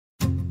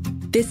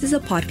This is a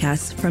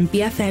podcast from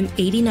BFM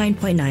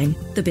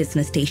 89.9, the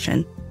business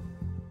station.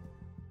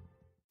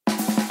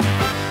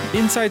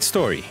 Inside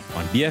Story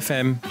on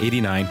BFM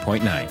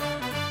 89.9.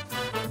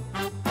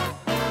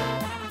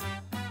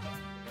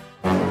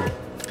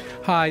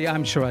 Hi,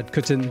 I'm Sharad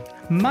Kutan.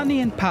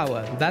 Money and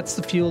power, that's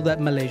the fuel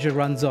that Malaysia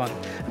runs on,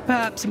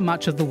 perhaps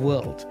much of the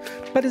world.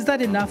 But is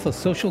that enough for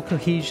social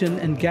cohesion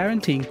and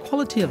guaranteeing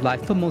quality of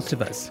life for most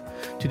of us?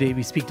 Today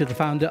we speak to the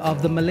founder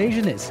of The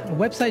Malaysianist, a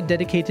website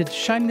dedicated to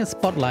shining a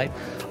spotlight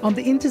on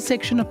the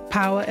intersection of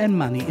power and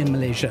money in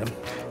Malaysia.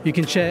 You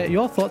can share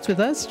your thoughts with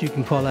us. You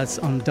can call us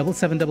on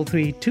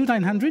 7733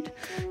 2900,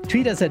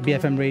 tweet us at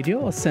BFM Radio,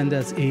 or send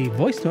us a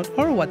voice note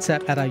or a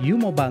WhatsApp at our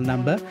U-Mobile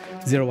number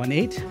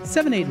 018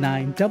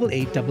 789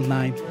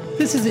 8899.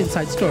 This is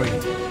Inside Story.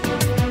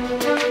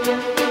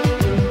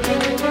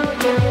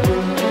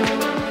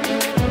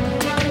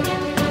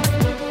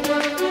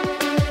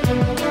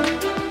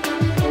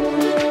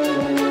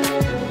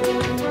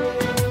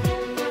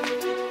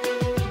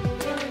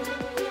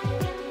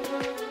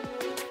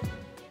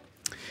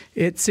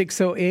 It's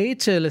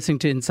 6:08, listening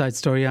to Inside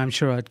Story. I'm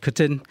Sharad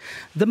Kutan.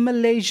 The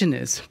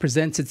Malaysianist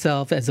presents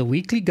itself as a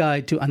weekly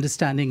guide to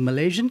understanding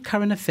Malaysian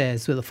current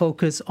affairs with a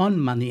focus on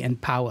money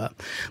and power.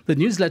 The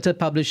newsletter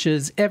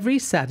publishes every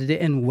Saturday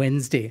and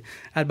Wednesday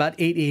at about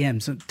 8 a.m.,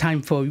 so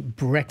time for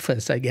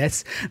breakfast, I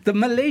guess. The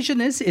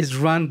Malaysianist is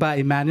run by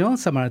Emmanuel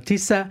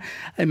Samaratisa.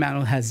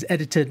 Emmanuel has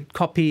edited,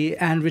 copy,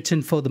 and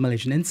written for The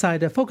Malaysian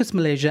Insider, Focus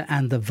Malaysia,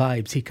 and The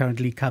Vibes. He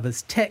currently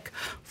covers tech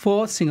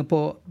for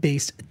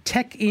Singapore-based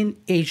Tech in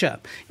Asia.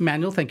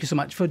 Emmanuel, thank you so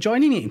much for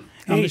joining me.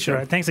 Hey,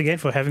 sure. Thanks again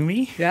for having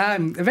me. Yeah,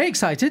 I'm very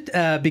excited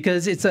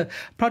because it's a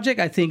project,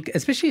 I think,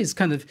 especially as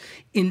kind of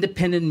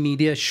independent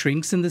media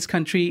shrinks in this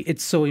country,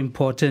 it's so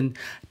important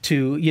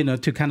to,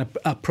 to kind of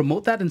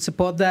promote that and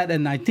support that.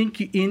 And I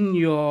think in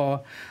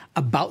your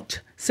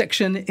About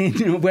section in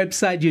your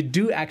website, you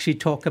do actually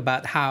talk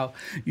about how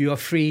you're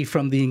free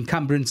from the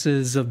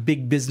encumbrances of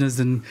big business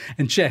and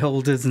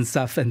shareholders and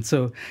stuff. And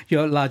so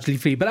you're largely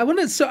free. But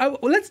let's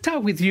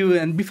start with you.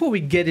 And before we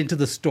get into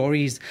the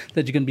stories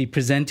that you're going to be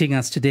presenting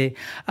us today,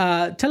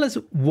 tell us,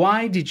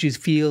 why did you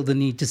feel the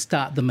need to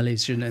start The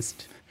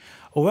Malaysianist?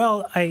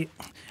 Well,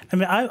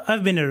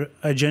 I've been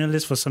a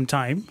journalist for some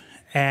time.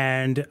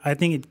 And I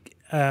think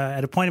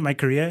at a point in my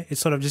career, it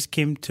sort of just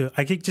came to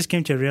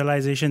a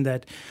realization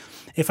that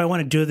if I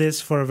want to do this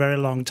for a very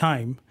long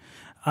time,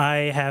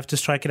 I have to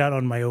strike it out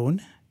on my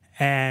own,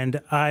 and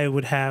I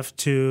would have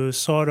to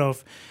sort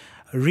of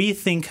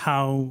rethink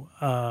how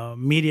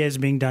media is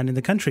being done in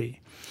the country.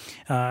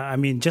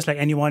 Just like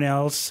anyone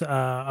else,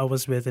 I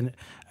was with an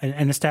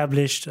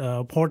established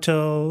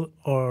portal,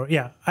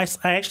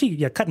 I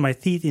actually cut my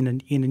teeth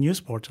in a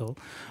news portal,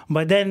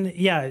 but then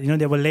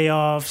there were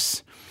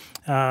layoffs.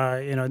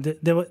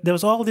 There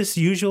was all these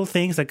usual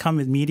things that come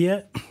with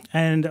media,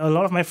 and a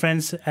lot of my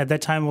friends at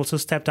that time also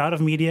stepped out of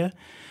media,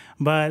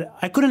 but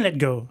I couldn't let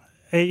go.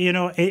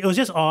 It was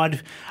just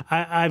odd.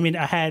 I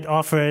had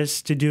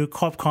offers to do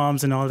corp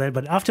comms and all that,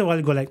 but after a while,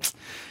 I go like,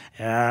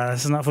 yeah,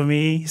 this is not for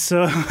me.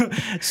 So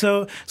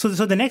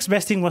the next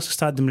best thing was to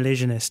start The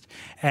Malaysianist,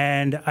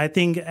 and I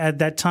think at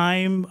that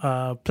time,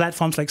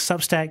 platforms like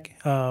Substack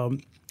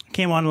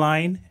came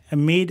online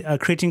and made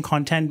creating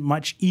content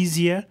much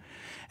easier.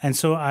 And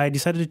so I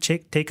decided to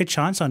take a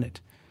chance on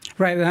it.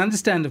 Right. I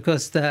understand, of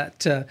course,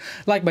 that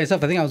like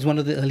myself, I think I was one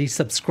of the early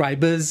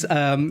subscribers to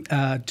The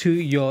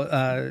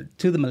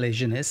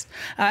Malaysianist.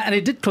 And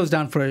it did close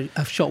down for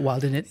a short while,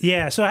 didn't it?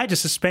 Yeah. So I had to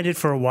suspend it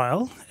for a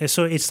while.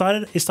 So it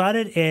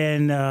started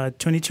in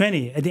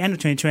 2020, at the end of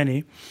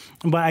 2020.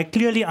 But I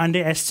clearly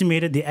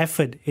underestimated the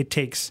effort it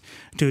takes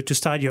to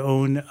start your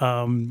own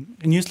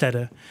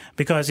newsletter,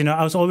 because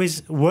I was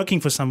always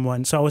working for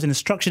someone, so I was in a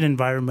structured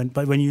environment.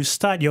 But when you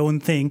start your own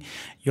thing,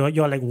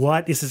 you're like,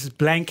 what is this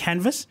blank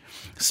canvas?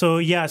 So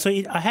I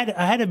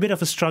had a bit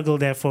of a struggle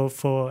there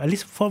for at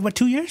least for about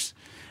 2 years.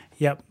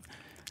 Yep.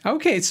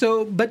 Okay,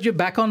 but you're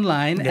back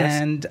online,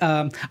 yes. And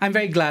I'm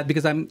very glad,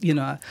 because I'm,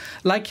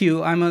 like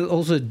you, I'm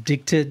also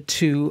addicted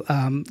to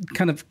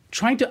kind of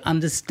trying to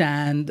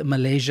understand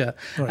Malaysia,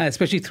 right.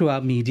 Especially through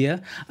our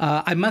media.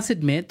 I must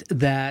admit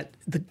that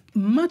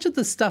much of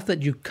the stuff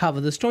that you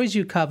cover, the stories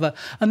you cover,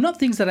 are not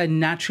things that I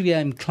naturally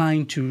am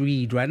inclined to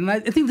read, right? And I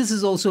think this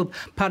is also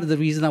part of the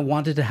reason I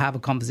wanted to have a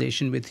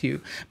conversation with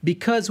you,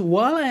 because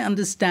while I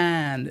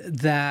understand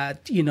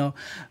that,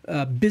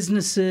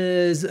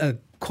 businesses,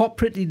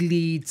 corporate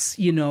elites,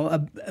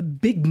 a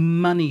big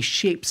money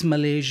shapes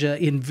Malaysia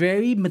in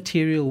very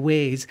material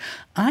ways,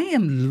 I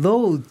am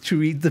loath to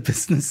read the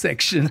business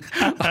section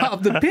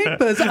of the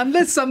papers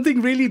unless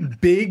something really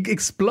big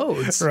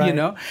explodes,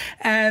 right.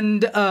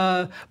 And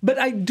but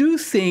I do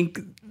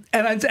think,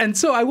 and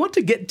so I want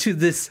to get to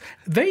this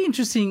very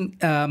interesting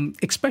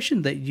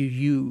expression that you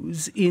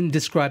use in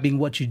describing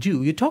what you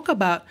do. You talk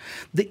about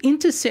the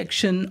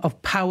intersection of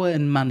power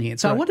and money. And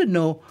so right. I want to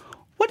know,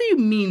 what do you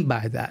mean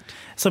by that?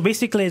 So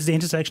basically, it's the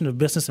intersection of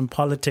business and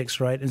politics,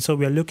 right? And so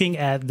we are looking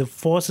at the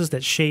forces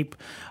that shape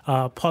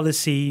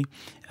policy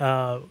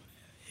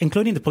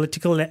including the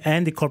political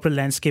and the corporate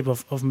landscape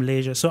of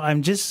Malaysia. So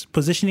I'm just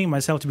positioning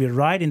myself to be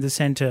right in the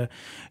center,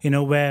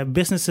 where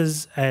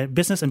business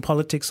and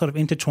politics sort of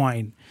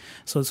intertwine.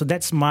 So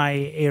that's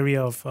my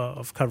area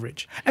of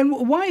coverage.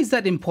 And why is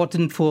that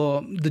important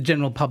for the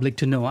general public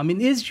to know? I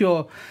mean, is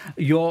your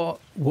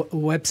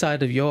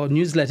website, of your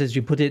newsletters,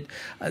 you put it,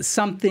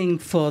 something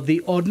for the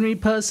ordinary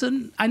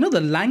person? I know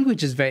the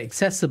language is very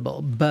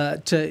accessible,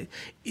 but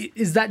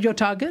is that your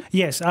target?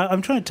 Yes,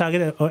 I'm trying to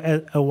target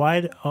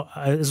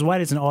as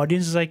wide as an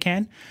audience as I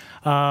can.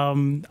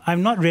 I'm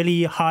not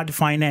really hard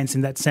finance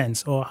in that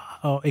sense, or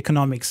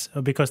economics,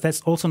 because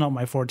that's also not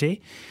my forte.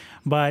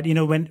 But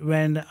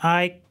when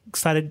I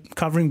started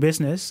covering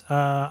business,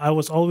 I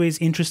was always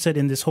interested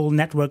in this whole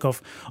network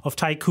of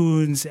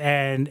tycoons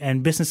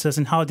and businesses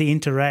and how they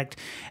interact.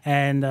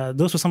 And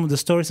those were some of the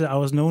stories that I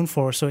was known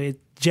for. So it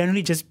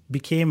generally just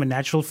became a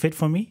natural fit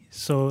for me.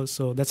 So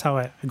that's how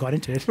I got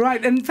into it.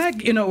 Right. In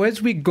fact,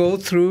 as we go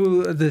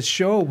through the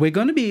show, we're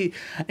going to be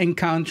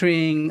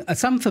encountering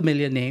some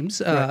familiar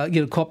names,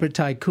 right. Corporate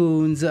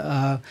tycoons,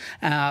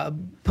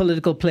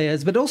 political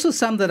players, but also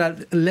some that are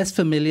less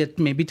familiar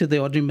maybe to the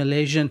ordinary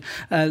Malaysian,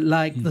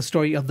 like the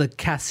story of the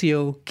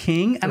Casio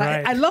King. And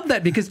right. I love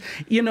that because,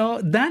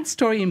 that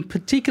story in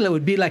particular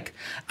would be like,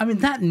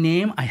 that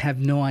name, I have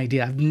no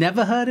idea. I've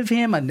never heard of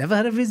him. I've never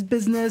heard of his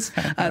business.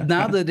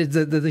 Now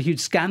that there's a huge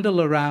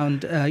scandal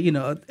around,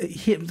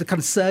 him, the kind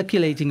of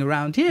circulating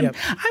around him, yep.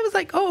 I was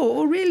like,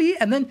 oh, really?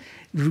 And then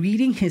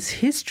reading his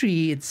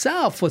history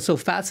itself was so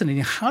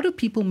fascinating. How do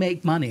people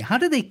make money? How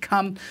do they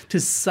come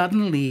to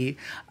suddenly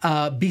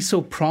be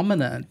so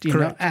prominent? You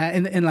know,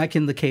 and like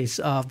in the case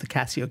of the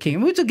Casio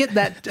King. We'll get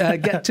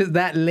to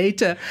that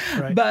later.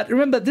 Right. But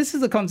remember, this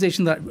is a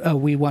conversation that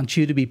we want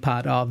you to be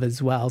part of as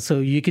well. So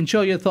you can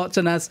share your thoughts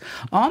on us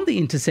on the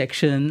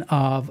intersection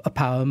of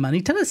power and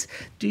money. Tell us,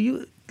 do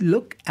you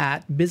look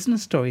at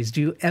business stories? Do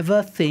you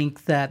ever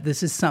think that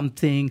this is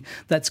something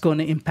that's going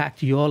to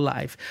impact your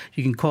life?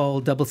 You can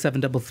call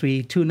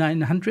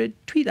 7733-2900,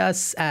 tweet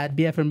us at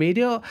BFM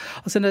Radio, or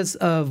send us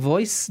a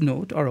voice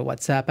note or a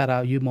WhatsApp at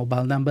our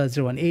mobile number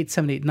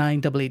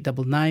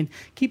 018-789-8899.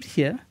 Keep it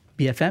here,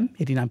 BFM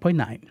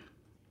 89.9.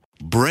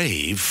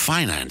 Brave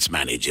Finance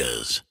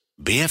Managers,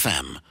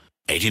 BFM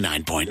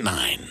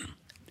 89.9.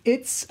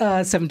 It's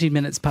 17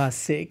 minutes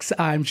past 6.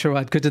 I'm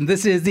Sharad Kuttan.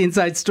 This is the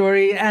Inside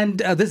Story, and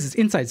this is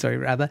Inside Story,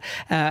 rather.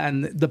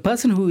 And the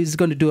person who is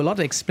going to do a lot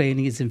of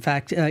explaining is, in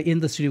fact, in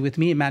the studio with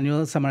me,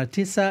 Emmanuel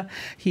Samaratissa.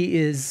 He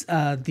is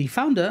the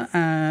founder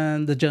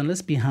and the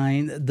journalist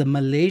behind The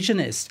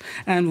Malaysianist.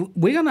 And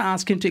we're going to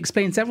ask him to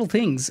explain several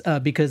things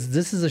because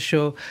this is a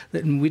show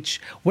in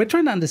which we're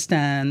trying to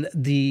understand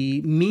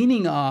the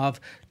meaning of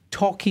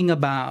talking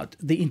about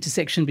the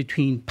intersection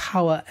between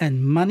power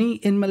and money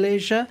in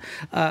Malaysia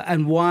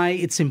and why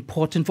it's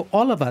important for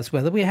all of us,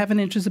 whether we have an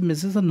interest in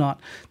business or not,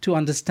 to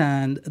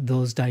understand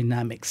those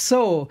dynamics.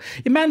 So,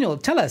 Emmanuel,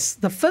 tell us,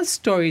 the first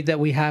story that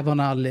we have on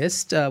our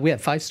list, we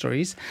have 5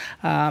 stories,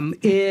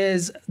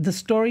 is the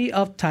story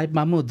of Taib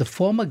Mahmud, the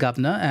former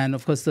governor and,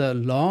 of course, the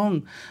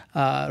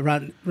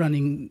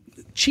long-running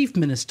Chief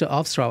Minister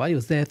of Sarawak. He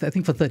was there, I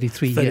think, for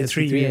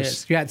 33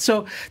 years. Yeah.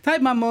 So,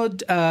 Taib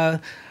Mahmud...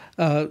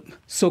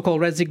 so-called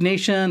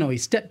resignation, or he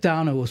stepped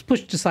down, or was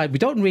pushed aside. We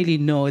don't really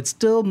know. It's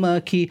still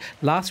murky.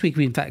 Last week,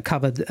 we in fact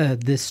covered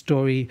this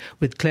story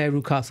with Claire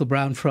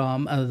Rucastle-Brown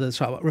from the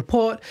Sarawak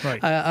Report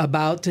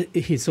about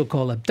his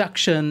so-called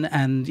abduction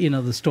and,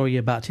 the story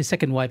about his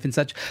second wife and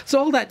such. So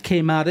all that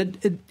came out.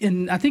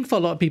 And I think for a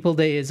lot of people,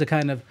 there is a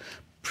kind of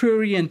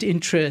prurient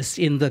interest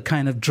in the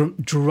kind of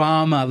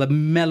drama, the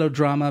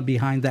melodrama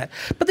behind that.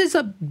 But there's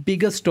a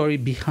bigger story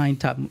behind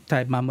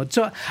Taib Mahmud.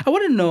 So I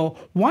want to know,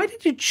 why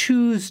did you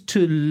choose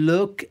to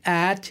look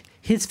at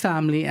his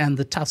family and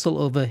the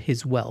tussle over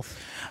his wealth?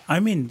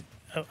 Taib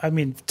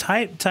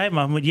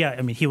Mahmud, he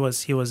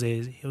was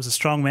a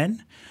strong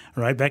man,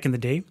 right, back in the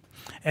day.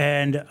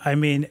 And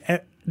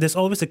there's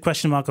always a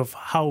question mark of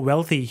how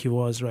wealthy he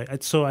was,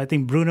 right? So I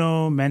think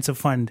Bruno Mensa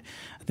Fund,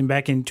 I think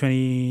back in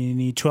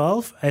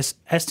 2012,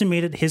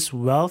 estimated his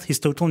wealth, his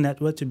total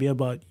net worth, to be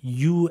about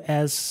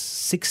US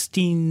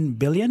 16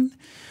 billion.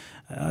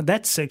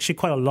 That's actually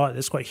quite a lot.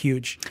 That's quite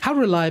huge. How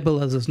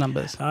reliable are those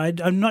numbers?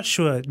 I'm not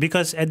sure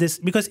because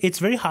it's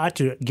very hard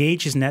to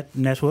gauge his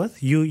net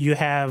worth. You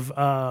have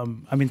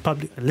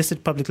publicly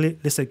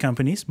listed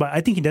companies, but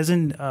I think he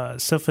doesn't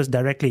surface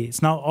directly.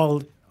 It's now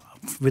all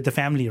with the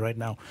family right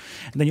now.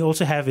 And then you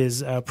also have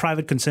his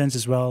private concerns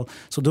as well.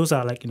 So those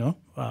are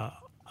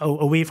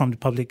away from the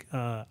public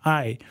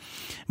eye.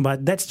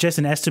 But that's just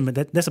an estimate.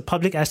 That's a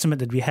public estimate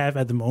that we have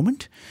at the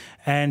moment.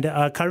 And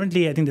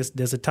currently, I think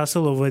there's a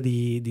tussle over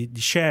the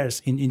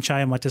shares in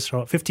Cahaya Mata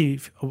Sarawak,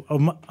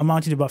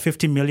 amounting to about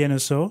 50 million or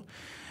so.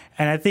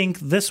 And I think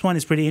this one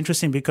is pretty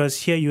interesting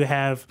because here you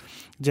have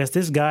just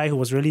this guy who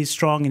was really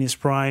strong in his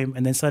prime,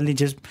 and then suddenly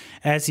just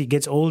as he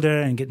gets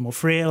older and get more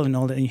frail and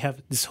all that, and you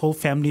have this whole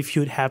family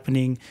feud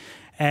happening.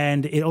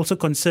 And it also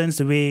concerns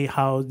the way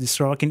how the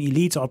Sarawakian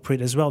elites operate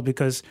as well,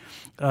 because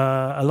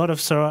a lot of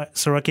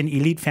Sarawakian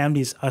elite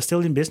families are still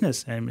in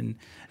business.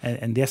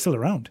 and they're still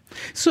around.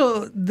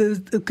 So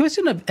the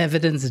question of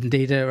evidence and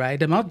data,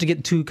 right? I'm not to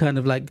get too kind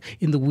of like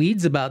in the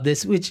weeds about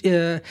this, which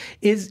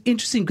is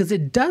interesting because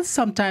it does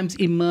sometimes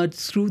emerge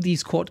through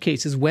these court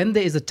cases when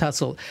there is a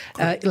tussle,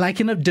 like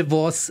in a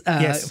divorce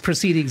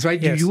proceedings,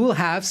 right? Yes. You will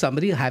have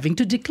somebody having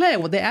to declare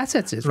what their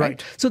assets is,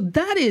 right? So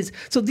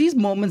these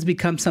moments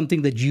become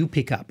something that you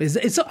pick up.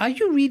 So are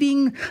you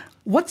reading?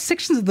 What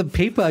sections of the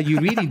paper are you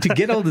reading to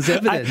get all this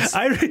evidence?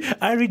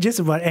 I read just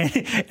about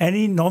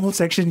any normal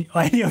section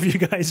any of you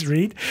guys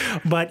read.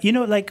 But,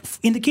 like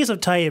in the case of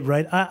Taib,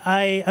 right,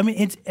 I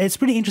mean, it's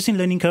pretty interesting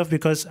learning curve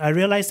because I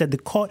realized that the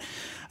courts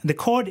in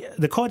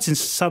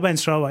Sabah and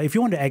Sarawak, if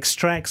you want to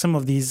extract some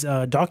of these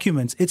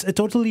documents, it's a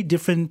totally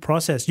different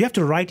process. You have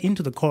to write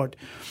into the court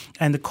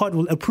and the court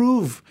will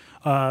approve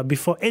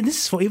before, and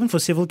this is even for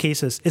civil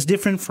cases. It's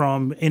different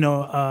from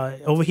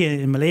over here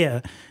in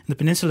Malaya, in the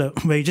peninsula,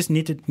 where you just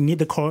need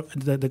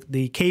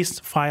the case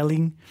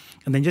filing,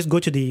 and then just go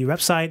to the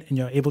website and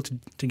you're able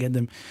to get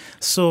them.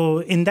 So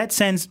in that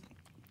sense,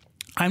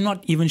 I'm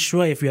not even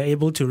sure if we are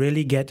able to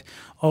really get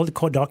all the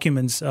court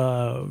documents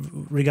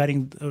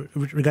regarding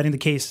the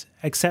case,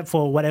 except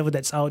for whatever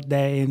that's out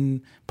there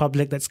in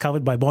public that's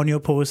covered by Borneo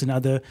Post and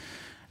other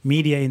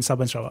media in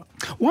Sabah and Sarawak.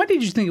 Why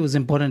did you think it was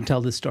important to tell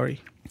this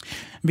story?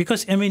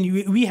 Because, I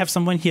mean, we have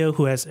someone here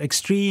who has a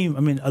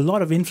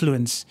lot of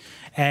influence.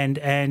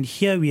 And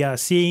here we are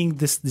seeing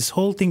this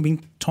whole thing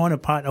being torn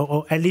apart,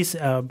 or at least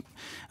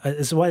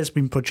as what has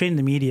been portrayed in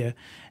the media.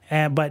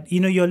 But,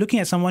 you're looking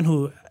at someone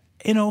who,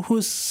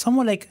 who's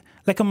somewhat like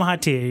a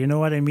Mahathir, you know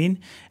what I mean?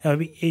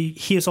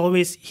 He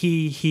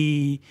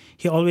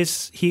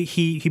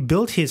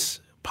built his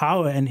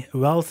power and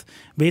wealth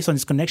based on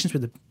his connections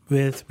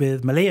with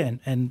Malaya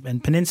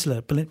and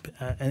Peninsula,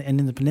 and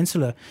in the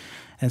Peninsula.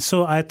 And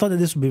so I thought that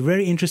this would be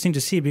very interesting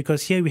to see,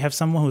 because here we have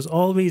someone who's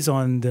always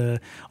on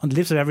the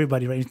lips of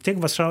everybody, right? You think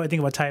about Sarawak,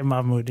 think about Taib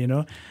Mahmud,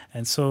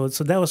 And so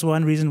that was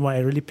one reason why I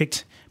really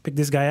picked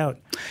this guy out.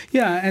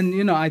 Yeah,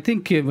 and I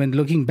think when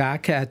looking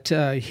back at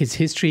his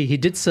history, he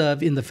did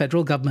serve in the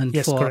federal government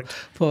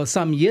for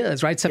some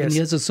years, right? 7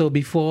 years or so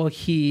before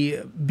he,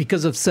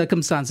 because of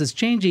circumstances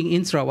changing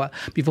in Sarawak,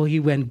 before he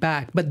went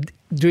back. But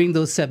during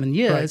those 7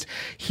 years,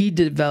 he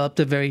developed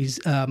a very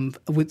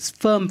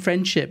firm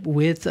friendship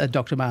with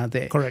Dr.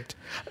 Mahathir. Correct.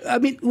 I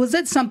mean, was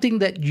that something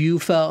that you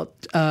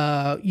felt,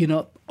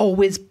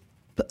 always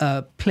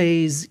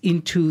plays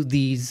into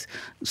these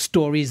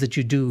stories that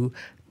you do?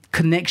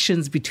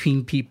 Connections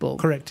between people.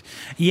 Correct.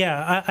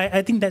 Yeah,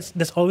 I think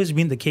that's always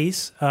been the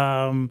case.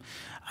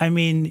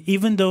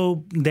 Even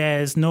though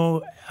there's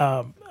no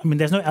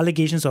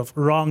allegations of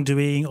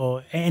wrongdoing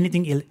or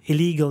anything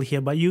illegal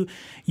here, but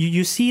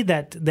you see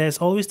that there's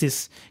always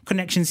these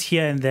connections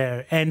here and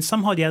there, and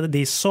somehow or the other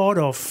they sort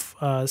of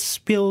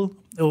spill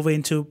over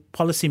into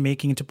policy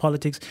making, into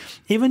politics.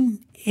 Even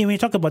when you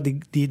talk about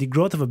the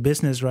growth of a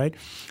business, right?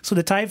 So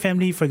the Thai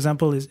family, for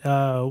example, is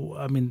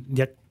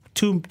they're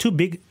two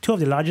of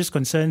the largest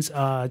concerns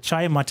are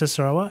Cahaya Mata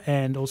Sarawak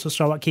and also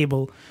Sarawak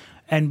Cable.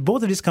 And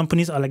both of these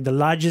companies are like the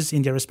largest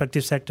in their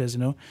respective sectors,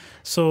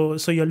 So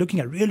you're looking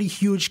at really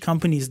huge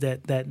companies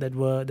that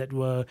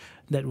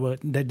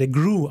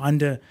grew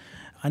under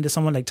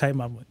someone like Taib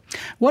Mahmud.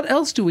 What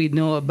else do we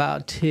know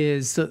about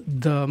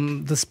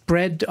the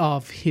spread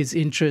of his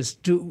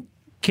interest?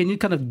 Can you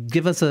kind of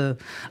give us a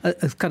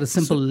kind of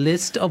simple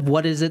list of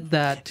what is it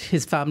that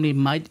his family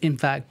might in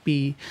fact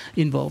be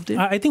involved in?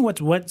 I think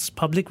what's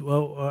public in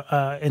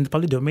the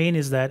public domain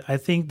is that I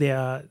think they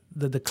are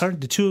the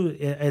two.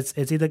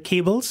 It's either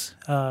cables,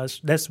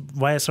 that's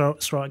via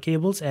Sarawak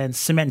Cables, and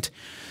cement.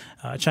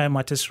 Cahaya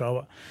Mata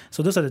Sarawak.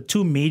 So those are the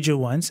two major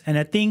ones, and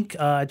I think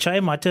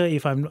Cahaya Mata,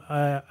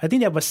 I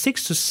think there are about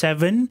 6 to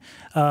 7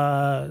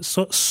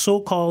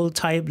 so-called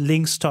Taib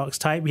link stocks.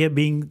 Taib here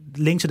being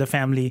linked to the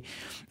family,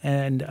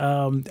 and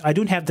I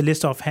don't have the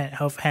list of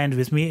hand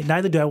with me.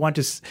 Neither do I want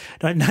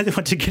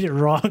to get it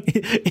wrong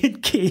in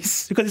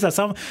case, because these are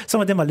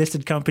some of them are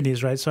listed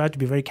companies, right? So I have to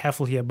be very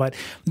careful here. But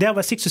there are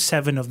about 6 to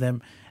 7 of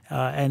them.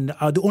 And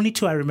the only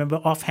two I remember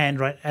offhand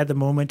right at the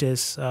moment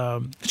is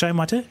Cahaya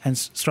Mata and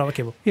Sarawak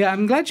Cable. Yeah,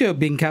 I'm glad you're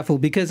being careful,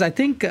 because I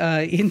think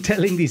in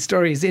telling these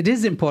stories, it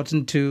is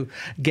important to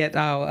get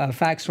our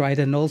facts right,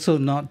 and also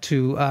not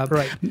to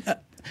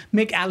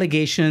make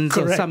allegations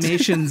or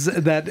summations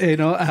that,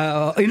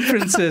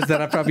 inferences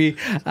that are probably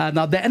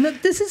not there. And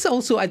this is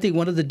also, I think,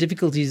 one of the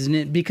difficulties in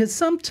it, because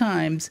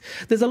sometimes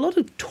there's a lot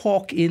of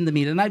talk in the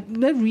media. And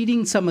I'm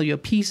reading some of your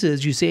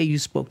pieces. You say you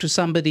spoke to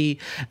somebody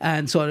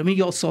and so on. I mean,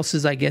 your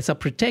sources, I guess, are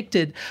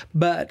protected.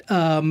 But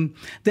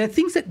there are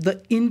things that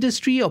the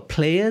industry or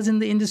players in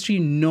the industry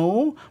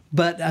know,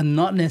 but are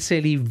not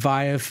necessarily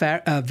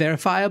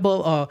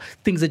verifiable, or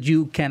things that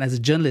you can, as a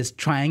journalist,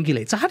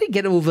 triangulate. So how do you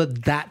get over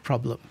that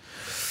problem?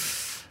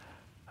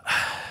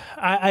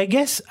 I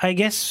guess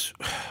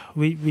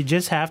we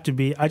just have to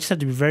be. I just have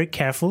to be very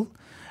careful.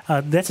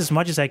 That's as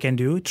much as I can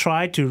do.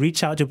 Try to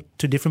reach out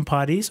to different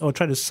parties, or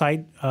try to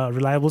cite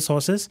reliable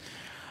sources.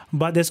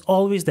 But there's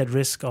always that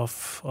risk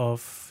of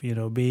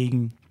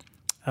being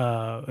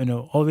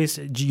always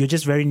you're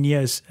just very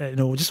near,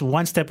 just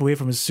one step away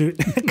from a suit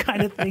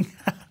kind of thing.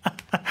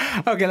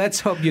 Okay, let's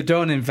hope you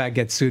don't, in fact,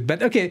 get sued.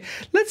 But okay,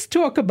 let's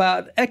talk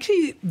about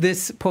actually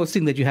this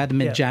posting that you had in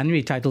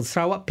mid-January titled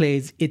Sarawak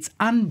Plays Its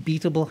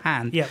Unbeatable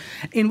Hand,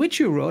 in which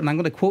you wrote, and I'm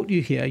going to quote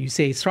you here, you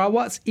say,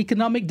 Sarawak's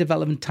economic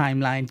development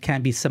timeline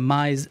can be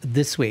surmised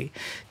this way.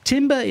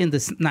 Timber in the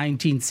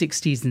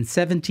 1960s and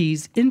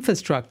 70s,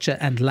 infrastructure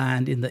and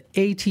land in the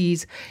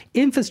 80s,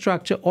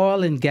 infrastructure,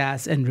 oil and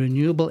gas, and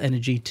renewable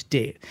energy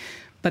today.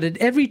 But at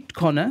every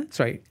corner,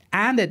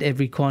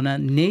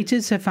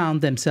 natives have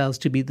found themselves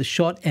to be the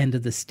short end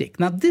of the stick.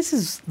 Now, this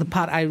is the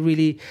part I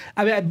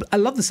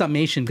love the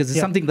summation because it's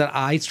something that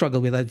I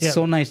struggle with. It's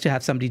so nice to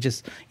have somebody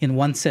just in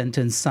one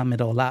sentence sum it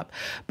all up.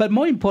 But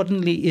more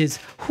importantly is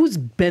who's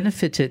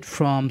benefited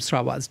from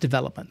Sarawak's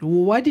development?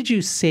 Why did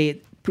you say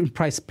it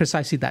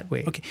precisely that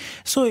way? Okay.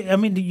 So,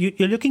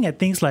 you're looking at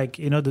things like,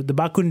 the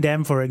Bakun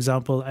Dam, for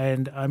example,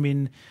 and,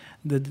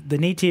 the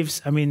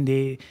natives,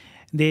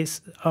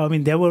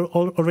 there were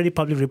already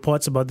public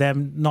reports about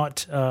them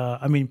not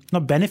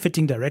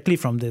benefiting directly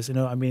from this,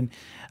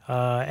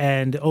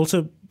 and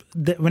also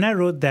when I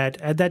wrote that,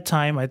 at that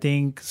time, I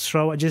think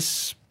Sarawak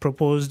just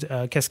proposed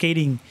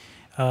cascading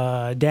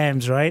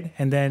dams, right?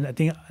 And then I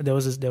think there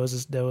was a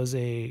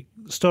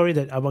story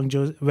that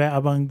where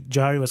Abang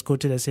Johari was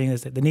quoted as saying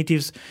that the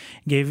natives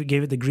gave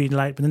it the green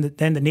light, but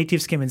then the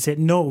natives came and said,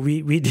 no,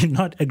 we did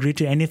not agree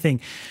to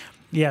anything.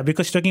 Yeah,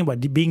 because you're talking about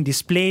being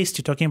displaced,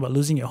 you're talking about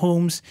losing your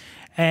homes.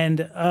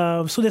 And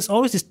so there's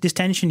always this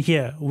tension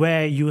here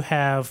where you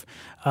have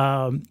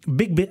so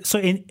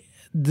in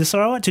the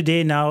Sarawak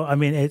today now,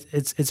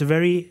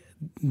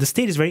 the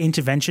state is very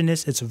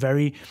interventionist. It's a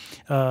very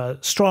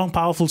strong,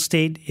 powerful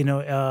state,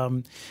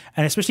 and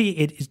especially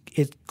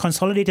it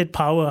consolidated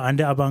power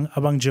under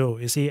Abang Jo.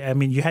 You see,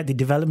 you had the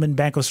Development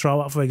Bank of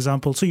Sarawak, for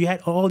example. So you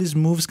had all these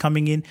moves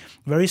coming in,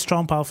 very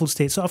strong, powerful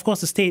state. So of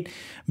course the state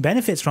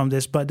benefits from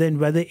this, but then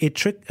whether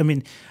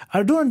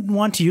I don't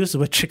want to use the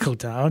word trickle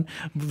down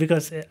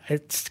because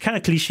it's kind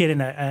of cliched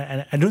and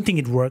I don't think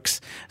it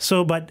works.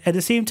 So, but at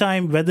the same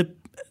time, whether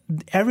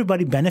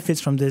everybody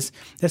benefits from this,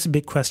 that's a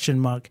big question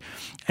mark.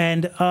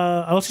 And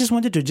I also just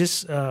wanted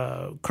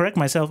to correct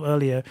myself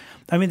earlier.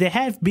 There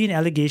have been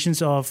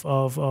allegations of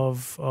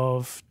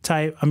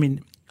Taib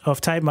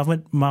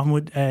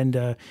Mahmud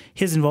and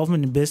his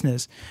involvement in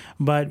business,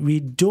 but we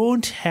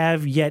don't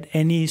have yet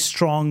any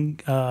strong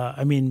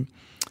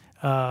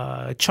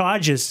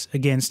charges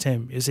against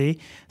him, you see.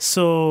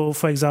 So,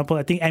 for example,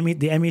 I think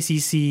the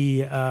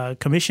MACC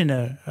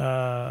commissioner,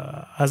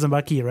 Azam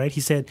Baki, right, he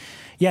said,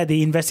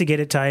 they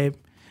investigated Taib,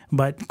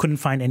 but couldn't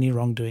find any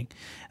wrongdoing.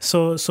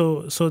 So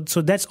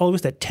that's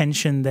always that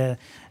tension there,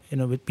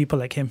 with people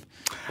like him.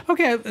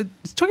 Okay,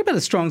 talking about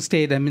a strong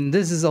state,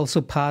 this is also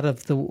part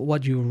of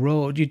what you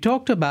wrote. You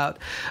talked about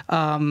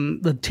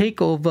the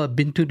takeover of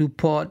Bintulu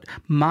Port,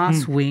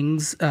 Mars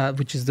Wings,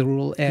 which is the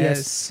rural air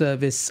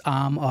service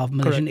arm of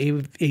Malaysian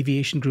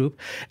Aviation Group,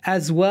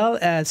 as well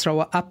as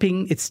Sarawak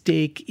upping its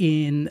stake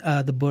in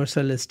the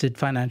Bursa-listed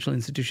financial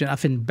institution,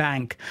 Affin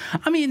Bank.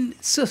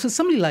 So for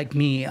somebody like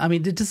me,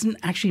 it doesn't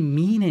actually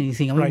mean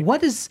anything.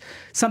 What does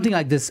something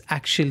like this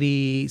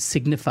actually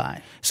signify?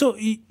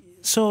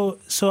 So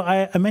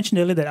I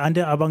mentioned earlier that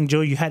under Abang Jo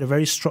you have a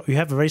very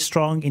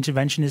strong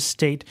interventionist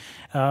state.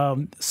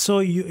 So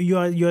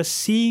you're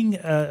seeing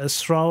a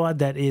Sarawak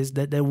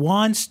that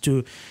wants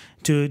to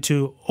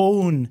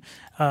own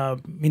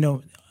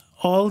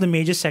all the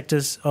major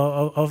sectors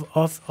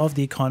of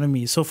the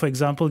economy. So for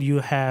example, you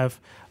have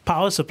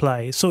power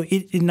supply. So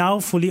it now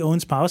fully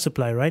owns power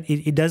supply, right?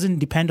 It doesn't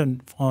depend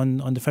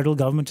on the federal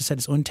government to set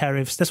its own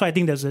tariffs. That's why I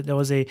think there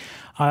was a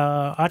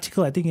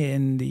article, I think,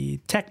 in the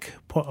tech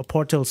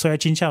portal, Soya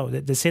Chinchao,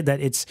 that they said that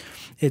it's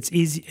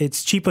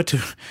cheaper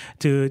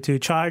to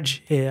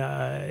charge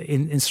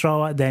in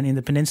Sarawak than in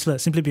the peninsula,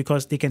 simply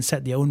because they can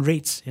set their own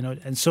rates,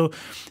 And so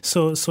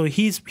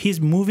he's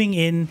moving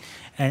in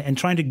and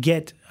trying to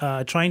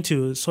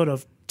sort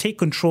of take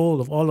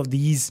control of all of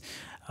these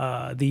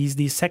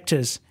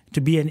sectors, to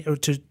bring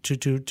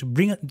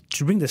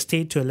the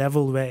state to a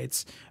level where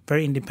it's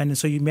very independent.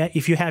 So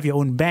if you have your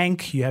own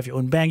bank, you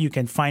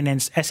can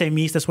finance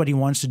SMEs. That's what he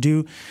wants to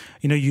do.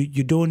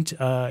 You don't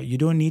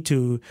need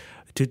to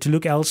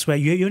look elsewhere.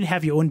 You don't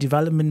have your own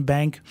development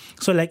bank.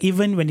 So like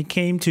even when it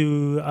came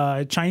to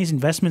Chinese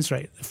investments,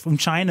 right, from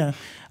China,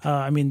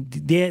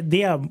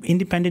 they are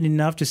independent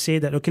enough to say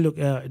that, okay, look,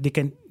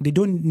 they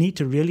don't need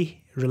to really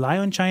rely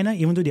on China,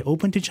 even though they're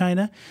open to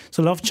China.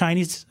 So a lot of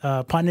Chinese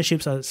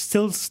partnerships are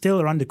still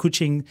around the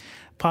Kuching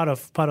part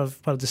of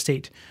the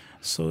state.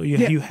 So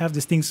you have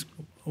these things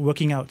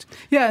working out.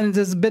 Yeah, and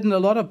there's been a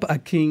lot of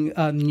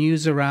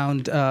news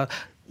around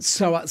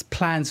Sarawak's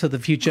plans for the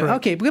future. Correct.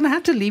 Okay, we're going to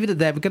have to leave it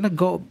there. We're going to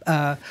go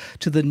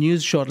to the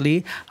news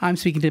shortly. I'm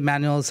speaking to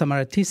Emmanuel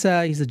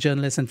Samaratisa. He's a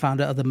journalist and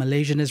founder of the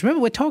Malaysianist.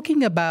 Remember, we're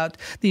talking about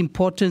the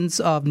importance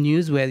of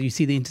news, where you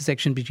see the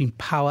intersection between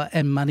power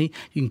and money.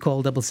 You can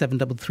call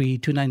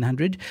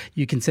 7733-2900.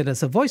 You can send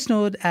us a voice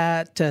note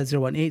at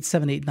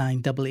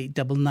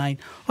 018-789-8899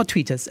 or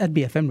tweet us at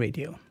BFM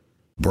Radio.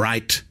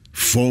 Bright,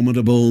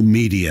 formidable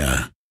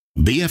media.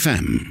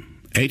 BFM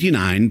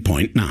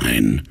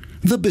 89.9,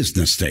 the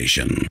business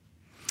station.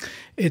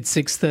 It's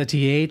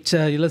 6:38.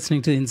 You're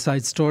listening to the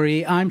Inside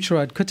Story. I'm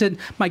Sharad Kuttan.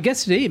 My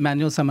guest today,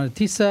 Emmanuel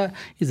Samaratisa,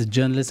 is a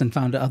journalist and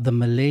founder of the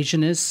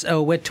Malaysianist.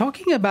 We're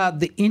talking about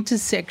the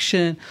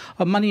intersection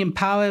of money and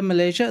power in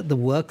Malaysia, the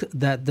work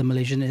that the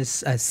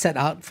Malaysianist has set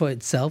out for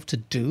itself to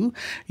do.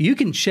 You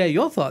can share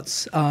your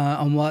thoughts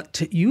on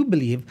what you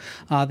believe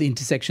are the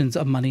intersections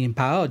of money and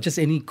power, or just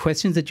any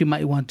questions that you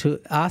might want to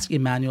ask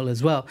Emmanuel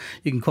as well.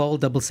 You can call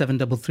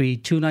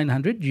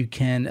 7733-2900. You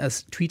can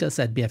tweet us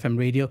at BFM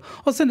Radio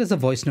or send us a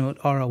voice note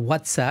or a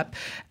WhatsApp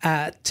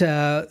at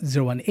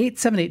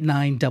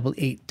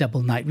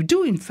 018-789-8899. We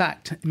do, in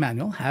fact,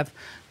 Emmanuel, have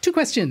two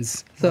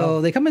questions.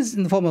 So they come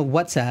in the form of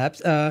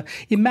WhatsApps.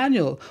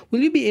 Emmanuel, will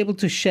you be able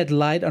to shed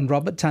light on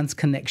Robert Tan's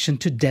connection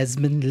to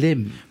Desmond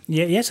Lim?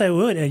 Yes, I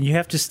would. And you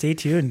have to stay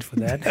tuned for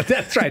that.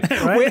 That's right.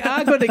 Right. We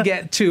are going to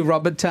get to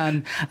Robert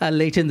Tan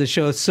later in the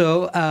show.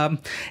 So,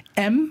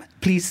 M,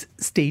 please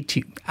stay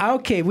tuned.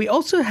 Okay, we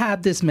also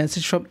have this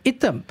message from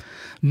Itam.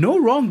 No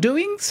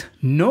wrongdoings,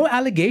 no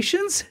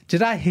allegations.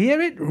 Did I hear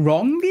it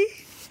wrongly?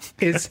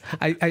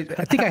 I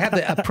think I have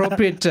the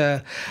appropriate,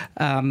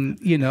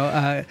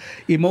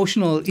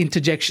 emotional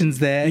interjections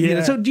there. Yeah. You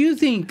know, so do you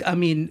think, I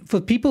mean,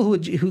 for people who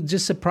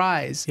just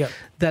surprised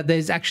that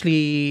there's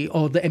actually,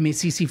 or the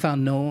MACC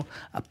found no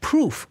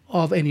proof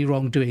of any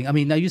wrongdoing? I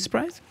mean, are you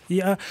surprised?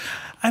 Yeah,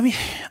 I mean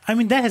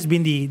that has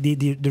been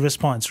the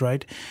response,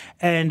 right?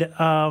 And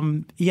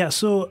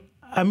so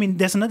I mean,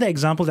 there's another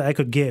example that I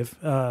could give.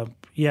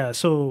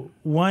 So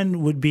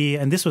one would be,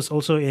 and this was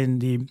also in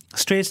the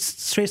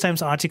Straits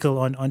Times article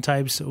on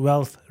Times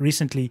Wealth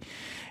recently.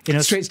 You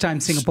know, Straits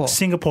Times Singapore.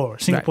 Singapore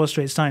right.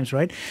 Straits Times,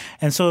 right?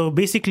 And so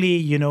basically,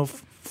 you know,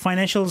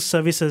 financial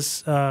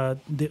services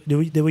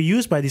they were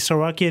used by the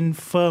Sarawakian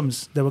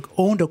firms that were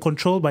owned or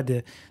controlled by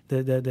the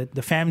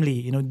family.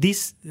 You know, they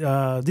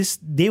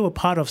were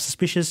part of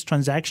suspicious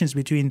transactions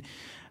between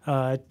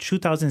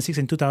 2006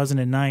 and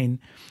 2009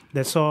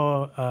 that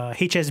saw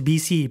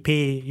HSBC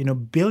pay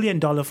 $1 billion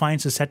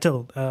fines to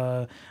settle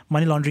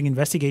money laundering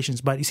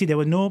investigations. But you see, there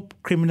were no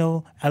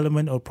criminal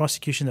element or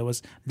prosecution that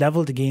was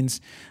leveled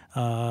against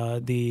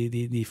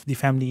the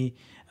family.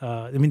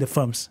 The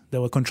firms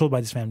that were controlled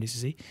by these families.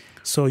 You see,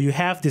 so you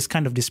have this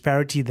kind of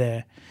disparity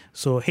there.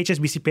 So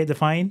HSBC paid the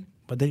fine,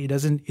 but then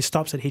it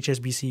stops at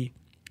HSBC.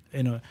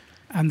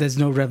 And there's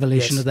no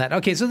revelation of that.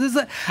 Okay, so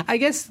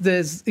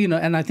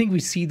and I think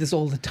we see this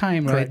all the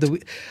time, right? The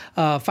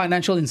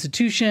financial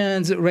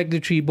institutions,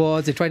 regulatory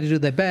boards, they try to do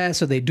their best,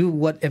 so they do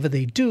whatever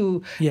they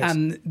do. Yes.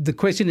 And the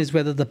question is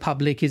whether the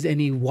public is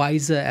any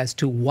wiser as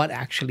to what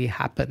actually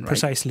happened, right?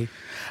 Precisely.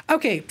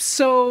 Okay,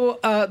 so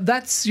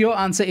that's your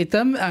answer,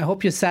 Itam. I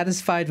hope you're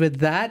satisfied with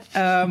that.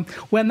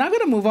 We're now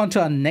going to move on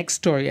to our next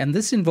story, and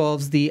this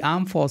involves the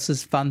Armed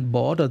Forces Fund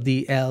Board, or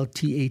the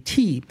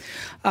LTAT.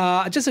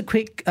 Just a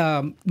quick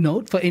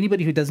note for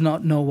anybody who does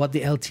not know what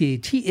the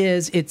LTAT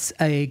is. It's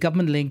a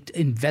government-linked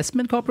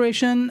investment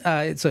corporation,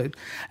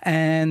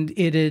 and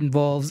it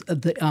involves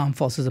the Armed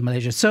Forces of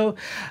Malaysia. So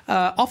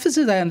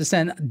officers, I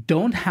understand,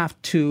 don't have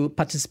to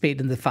participate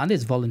in the fund.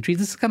 It's voluntary.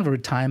 This is kind of a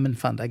retirement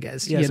fund, I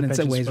guess, in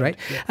some ways, right?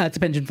 Yeah. It's a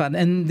pension fund.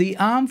 And the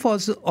armed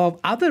forces of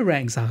other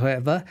ranks,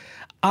 however,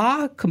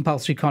 are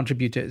compulsory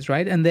contributors,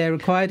 right? And they're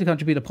required to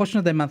contribute a portion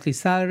of their monthly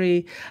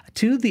salary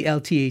to the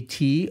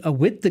LTAT,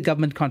 with the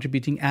government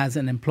contributing as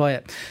an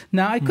employer.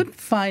 Now, I couldn't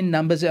find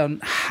numbers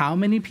on how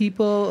many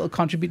people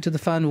contribute to the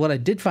fund. What I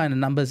did find are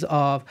numbers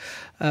of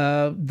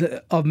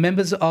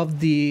members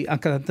of the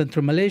Angkatan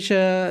Tentera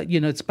Malaysia.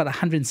 It's about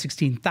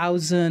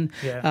 116,000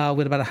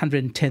 with about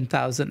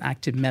 110,000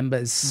 active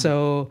members.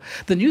 So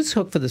the news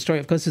hook for the story,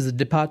 of course, is the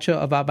departure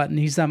of Abad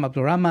Nizam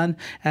Abdul Rahman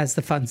as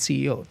the fund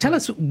CEO. Tell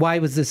us, why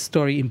was this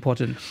story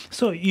important?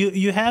 So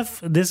you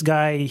have this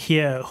guy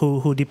here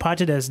who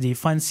departed as the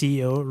fund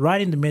CEO right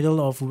in the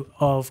middle of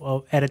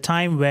at a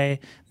time where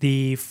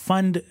the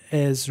fund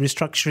is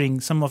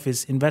restructuring some of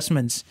its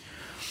investments.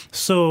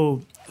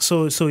 So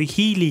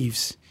he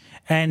leaves.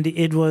 And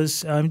it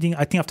was, I think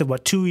after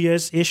about 2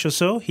 years-ish or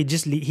so, he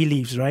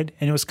leaves, right?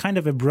 And it was kind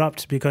of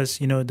abrupt because,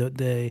 he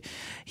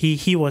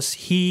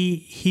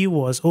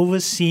was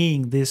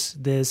overseeing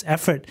this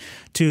effort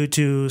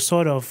to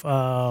sort of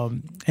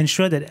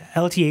ensure that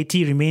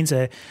LTAT remains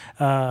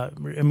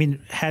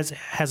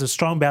has a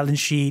strong balance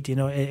sheet.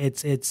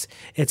 It's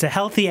a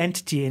healthy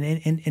entity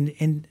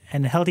and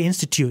a healthy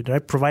institute,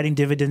 right? Providing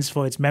dividends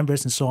for its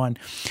members and so on.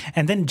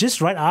 And then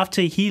just right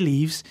after he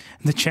leaves,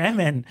 the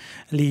chairman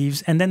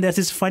leaves, and then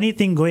there's this funny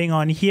thing going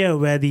on here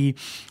where the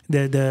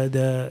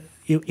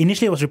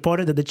initially it was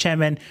reported that the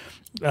chairman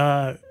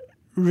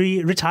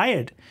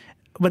retired,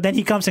 but then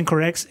he comes and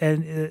corrects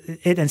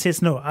and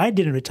says, no, I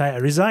didn't retire, I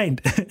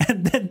resigned.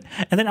 And then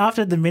And then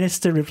after the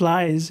minister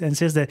replies and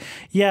says that,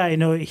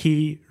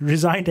 he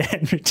resigned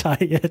and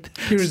retired.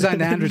 He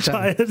resigned and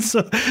retired.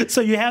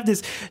 So you have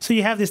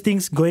these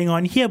things going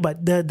on here.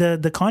 But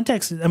the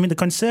context, the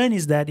concern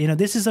is that,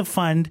 this is a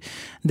fund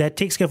that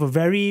takes care of a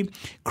very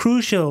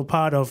crucial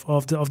part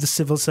of the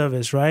civil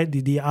service, right?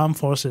 The armed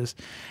forces.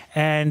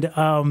 And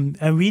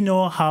we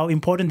know how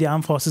important the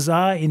armed forces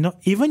are,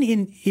 even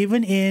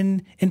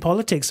in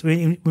politics.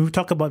 When we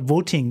talk about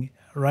voting,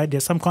 right?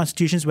 There's some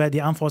constitutions where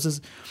the armed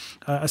forces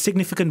are a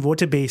significant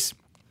voter base.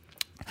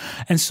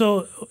 And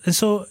so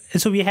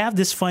we have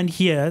this fund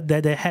here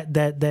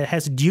that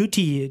has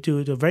duty to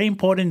a very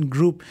important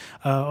group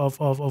of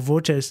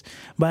voters.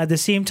 But at the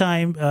same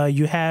time,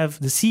 you have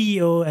the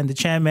CEO and the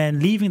chairman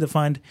leaving the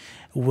fund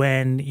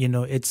when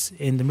it's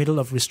in the middle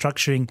of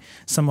restructuring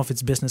some of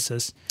its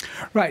businesses.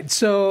 Right.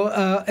 So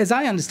as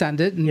I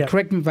understand it, and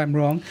correct me if I'm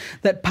wrong,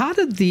 that part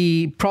of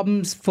the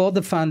problems for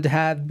the fund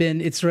have been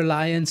its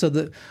reliance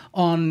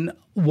on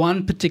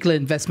one particular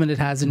investment it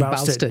has in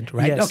Bousted,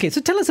 right? Yes. Okay, so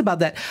tell us about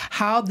that.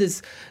 How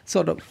this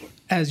sort of,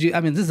 this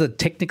is a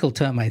technical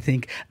term, I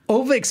think,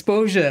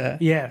 overexposure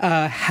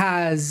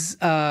has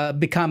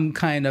become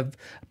kind of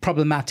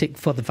problematic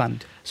for the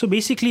fund. So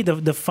basically,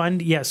 the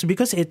fund, so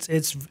because it's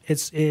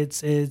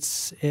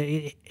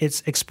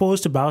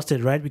exposed to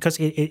Bousted, right? Because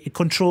it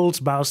controls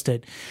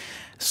Bousted.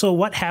 So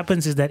what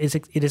happens is that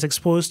it is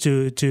exposed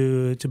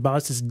to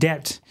Bousted's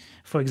debt,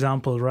 for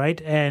example, right?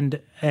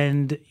 And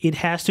it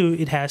has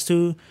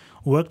to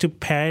work to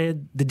pay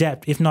the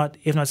debt. If not,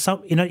 it has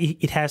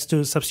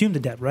to subsume the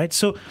debt, right?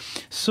 So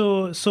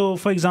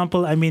for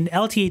example,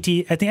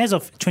 LTAT, I think as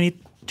of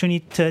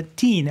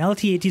 2013,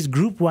 LTAT's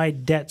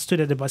group-wide debt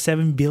stood at about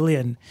 7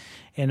 billion,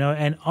 and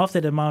of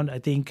that amount, I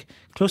think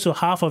close to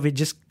half of it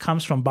just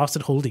comes from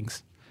Bousted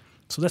Holdings.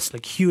 So that's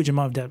like huge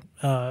amount of debt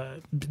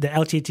the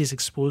LTAT is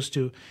exposed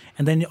to,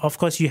 and then of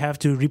course you have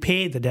to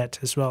repay the debt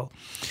as well.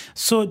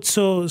 So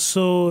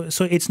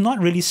it's not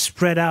really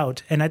spread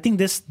out, and I think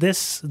this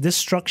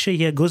structure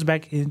here goes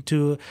back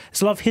into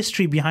there's a lot of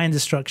history behind the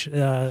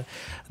structure,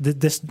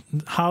 this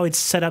how it's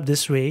set up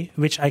this way,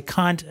 which I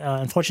can't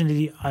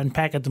unfortunately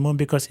unpack at the moment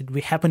because it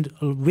happened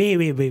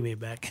way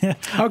back.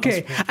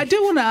 Okay, I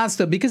do want to ask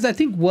though, because I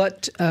think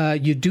what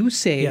you do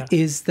say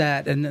is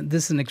that, and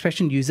this is an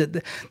expression used,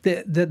 that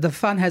the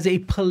fund has a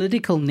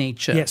political nature.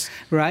 Yes.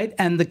 Right?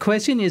 And the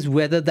question is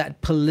whether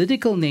that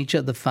political nature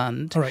of the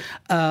fund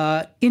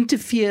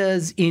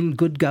interferes in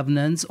good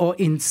governance or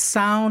in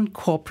sound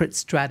corporate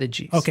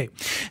strategies. Okay.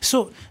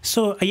 So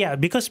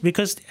because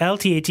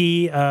LTAT,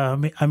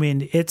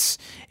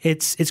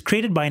 it's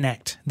created by an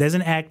act. There's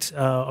an act,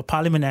 a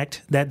parliament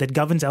act that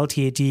governs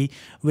LTAT,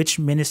 which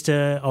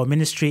minister or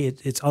ministry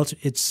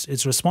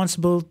it's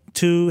responsible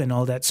to, and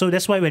all that. So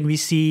that's why when we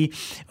see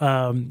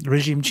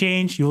regime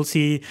change, you'll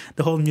see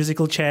the whole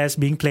musical chairs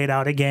being played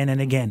out again and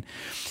again.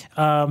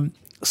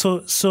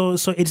 So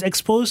it's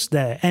exposed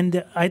there,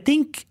 and I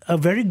think a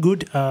very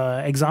good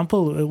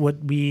example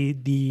would be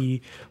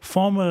the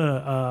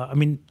former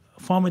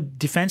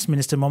Defense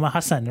Minister Muhammad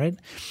Hassan, right?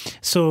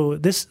 So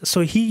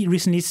he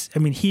recently,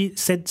 he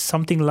said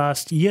something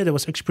last year that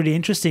was actually pretty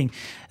interesting,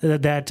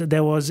 that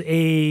there was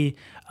a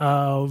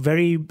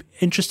very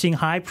interesting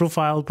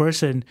high-profile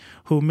person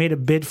who made a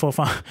bid for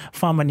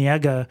Farm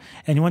Niaga,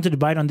 and he wanted to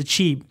buy it on the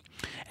cheap,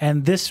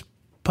 and this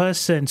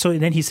person, so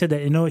then he said that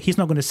he's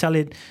not going to sell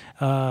it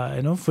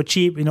for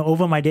cheap,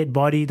 over my dead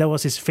body. That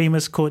was his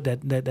famous quote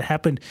that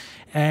happened,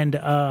 and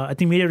I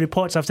think media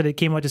reports after that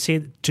came out to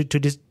say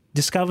to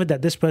discover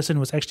that this person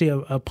was actually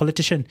a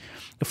politician,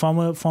 a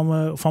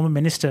former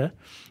minister,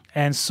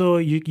 and so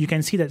you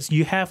can see that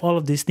you have all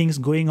of these things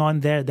going on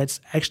there that's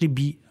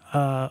actually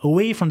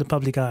away from the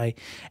public eye,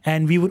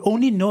 and we would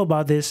only know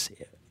about this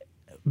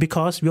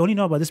because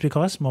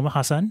Muhammad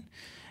Hassan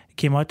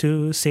came out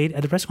to say it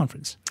at the press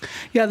conference.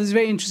 Yeah, this is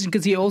very interesting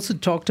because he also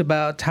talked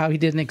about how he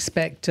didn't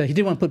expect, he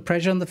didn't want to put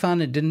pressure on the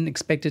fund and didn't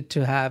expect it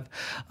to have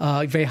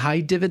very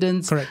high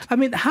dividends. Correct.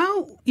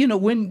 How,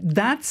 when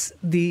that's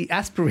the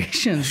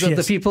aspirations of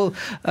the people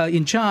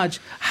in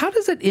charge, how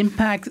does that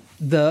impact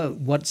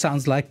what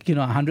sounds like,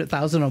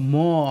 100,000 or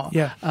more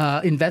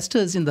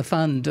investors in the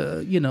fund?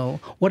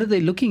 What are they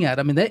looking at?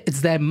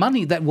 It's their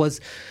money that was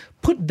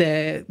put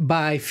there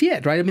by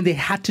fiat, right? They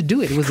had to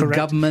do it. It was a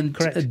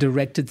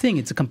government-directed thing.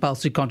 It's a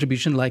compulsory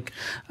contribution like,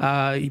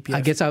 EPF.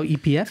 I guess, our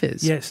EPF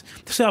is. Yes.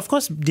 So, of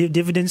course,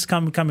 dividends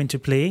come into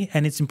play,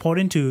 and it's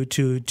important for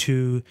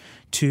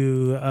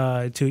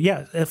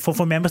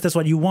members, that's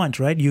what you want,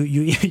 right?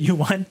 You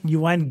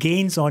want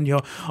gains on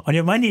your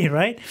money,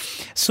 right?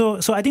 So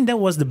I think that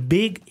was the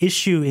big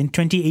issue in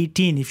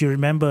 2018, if you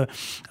remember,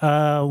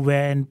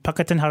 when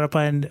Pakatan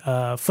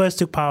Harapan first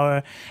took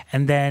power,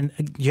 and then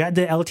you had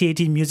the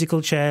LTAT musical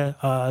chair,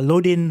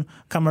 Lodin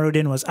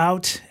Kamarudin was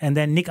out, and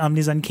then Nick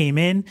Amnizan came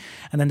in,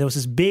 and then there was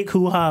this big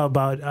hoo-ha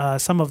about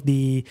some of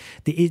the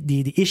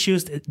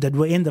issues that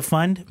were in the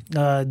fund.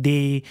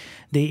 They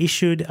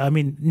issued,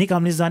 Nick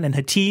Amnizan and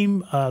her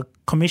team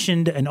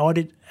commissioned an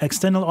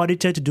external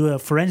auditor to do a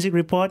forensic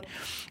report,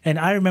 and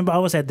I remember I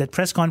was at that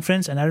press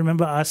conference, and I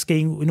remember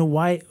asking,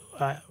 why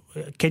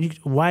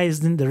why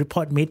isn't the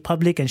report made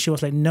public? And she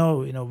was like, no,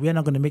 we're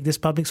not going to make this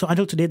public. So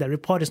until today, that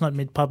report is not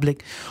made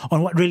public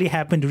on what really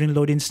happened during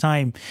Lodin's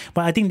time.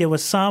 But I think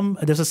there's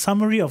a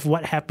summary of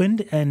what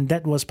happened, and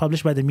that was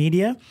published by the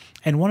media.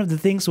 And one of the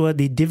things were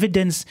the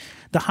dividends,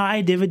 the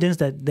high dividends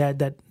that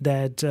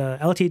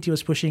LTT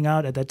was pushing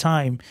out at that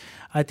time.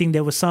 I think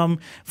there were some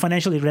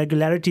financial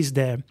irregularities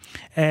there.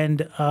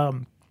 And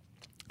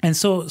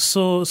so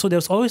there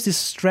was always this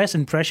stress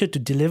and pressure to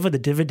deliver the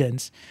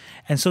dividends.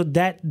 And so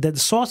that the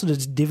source of the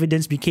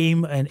dividends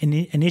became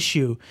an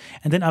issue.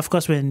 And then, of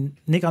course, when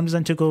Nick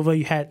Amzan took over,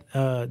 you had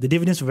the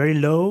dividends were very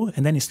low,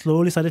 and then it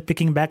slowly started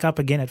picking back up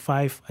again at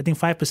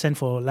 5%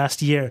 for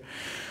last year.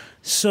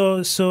 So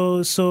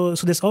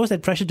there's always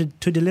that pressure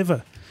to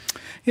deliver.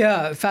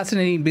 Yeah,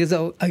 fascinating, because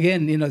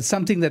again,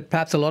 something that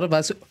perhaps a lot of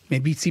us,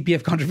 maybe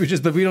CPF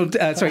contributors, but we don't,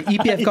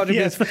 EPF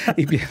contributors,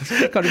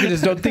 EPF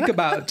contributors don't think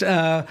about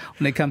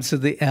when it comes to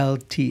the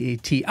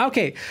LTAT.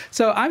 Okay,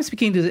 so I'm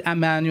speaking to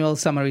Emmanuel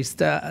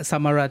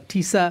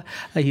Samaratisa.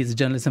 He's a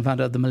journalist and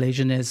founder of the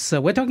Malaysianist. So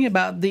we're talking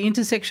about the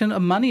intersection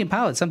of money and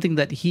power. It's something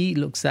that he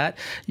looks at.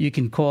 You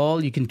can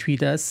call, you can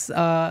tweet us. You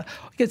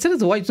can send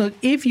us a voice note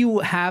if you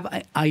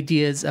have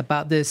ideas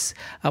about this.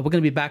 We're going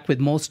to be back with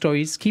more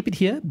stories. Keep it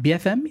here,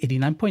 BFM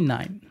 89.9.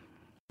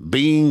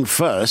 Being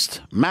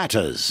first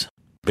matters.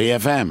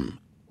 BFM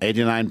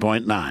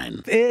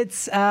 89.9.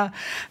 It's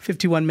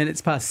 51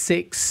 minutes past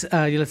 6.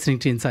 You're listening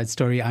to Inside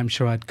Story. I'm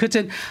Sharad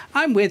Kuttan.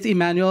 I'm with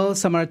Emmanuel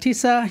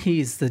Samaratisa.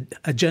 He's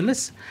a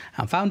journalist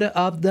and founder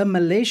of the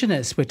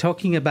Malaysianist. We're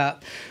talking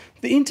about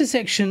the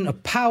intersection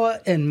of power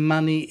and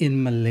money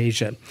in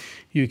Malaysia.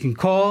 You can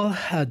call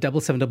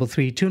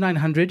 7733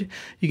 2900.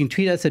 You can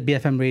tweet us at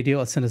BFM Radio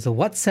or send us a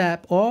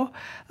WhatsApp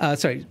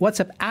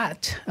WhatsApp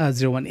at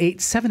 018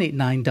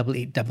 789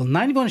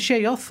 8899. If you want to share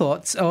your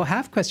thoughts or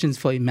have questions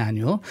for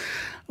Emmanuel,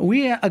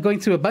 we are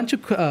going through a bunch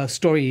of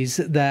stories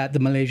that the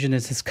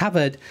Malaysianist has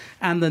covered,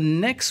 and the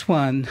next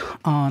one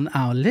on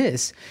our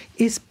list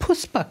is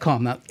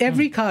Puspacom. Now,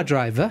 every car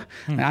driver,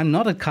 I'm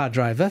not a car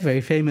driver,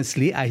 very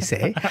famously, I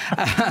say,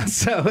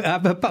 so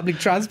I'm a public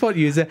transport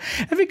user.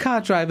 Every car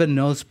driver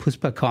knows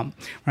Puspacom,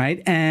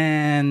 right?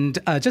 And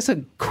just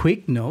a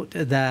quick note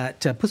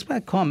that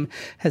Puspacom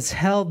has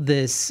held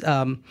this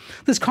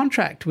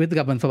contract with the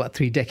government for about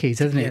 3 decades,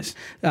 hasn't it?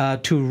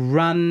 Yes. To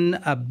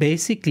run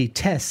basically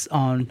tests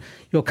on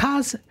your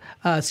car's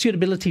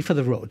suitability for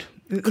the road.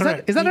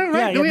 Correct. Is that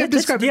right? Yeah,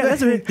 that's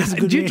a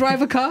good Do you way.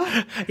 drive a car?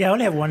 Yeah, I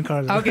only have one car.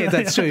 Okay,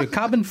 that's true. Your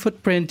carbon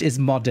footprint is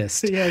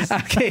modest. Yes.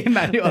 Okay,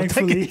 Emmanuel.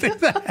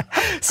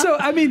 So,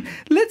 I mean,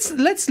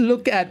 let's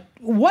look at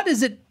what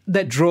is it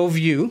that drove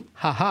you,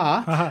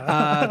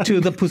 to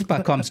the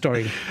Puspacom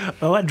story.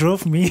 Well, what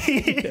drove me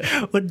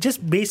would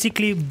just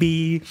basically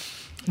be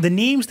the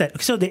names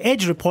that... So The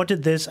Edge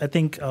reported this, I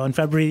think, on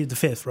February the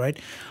 5th, right?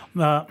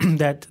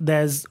 That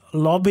there's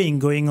lobbying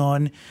going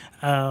on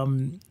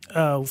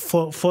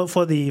for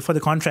the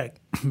contract,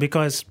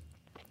 because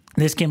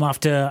this came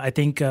after, I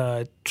think,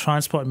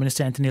 Transport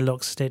Minister Anthony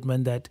Lok's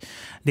statement that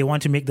they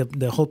want to make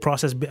the whole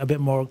process a bit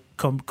more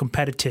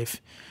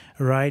competitive,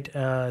 right?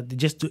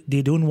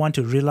 They don't want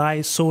to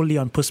rely solely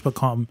on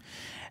Puspacom.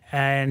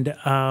 And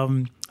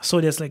so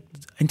there's like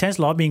intense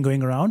lobbying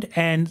going around.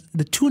 And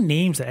the two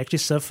names that actually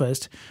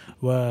surfaced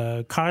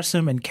were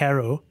Karsam and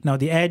Caro. Now,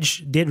 The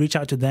Edge did reach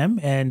out to them,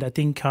 and I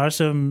think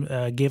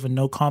Karsam gave a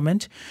no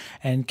comment,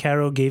 and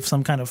Caro gave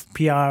some kind of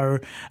PR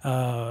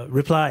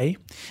reply.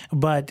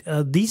 But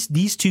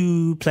these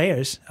two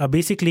players are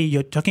basically,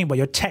 you're talking about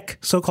your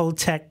so-called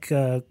tech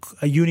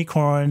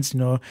unicorns,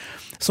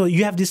 So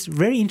you have these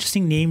very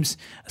interesting names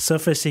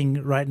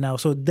surfacing right now.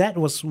 So that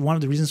was one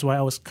of the reasons why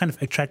I was kind of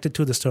attracted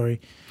to the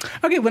story.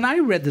 Okay, when I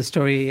read the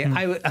story,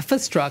 I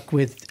first struck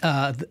with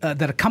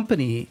that a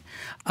company,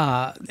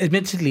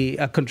 admittedly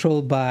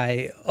controlled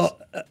by,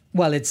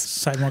 it's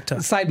Syed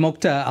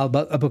Mokhtar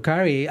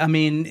Al-Bukhari. I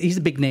mean, he's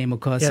a big name, of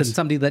course, yes, and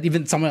somebody that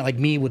even someone like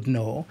me would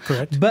know.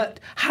 Correct. But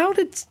how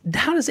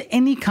does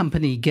any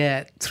company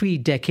get 3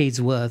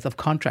 decades worth of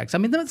contracts? I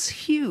mean, that's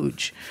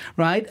huge,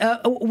 right?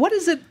 What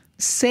does it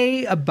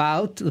say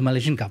about the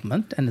Malaysian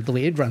government and the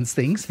way it runs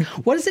things?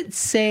 What does it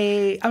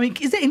say? I mean,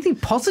 is there anything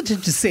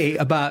positive to say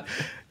about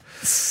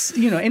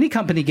any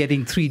company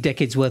getting 3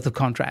 decades worth of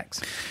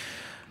contracts?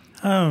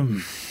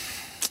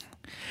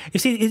 You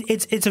see,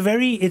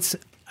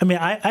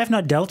 I've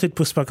not dealt with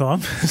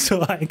Puspacom,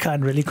 so I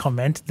can't really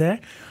comment there.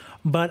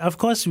 But of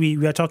course, we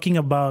are talking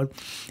about,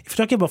 if you're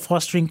talking about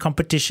fostering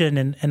competition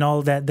and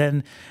all that,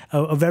 then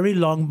a very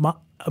long,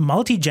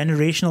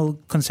 multi-generational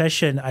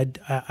concession, I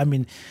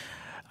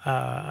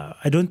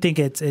don't think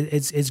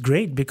it's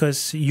great,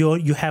 because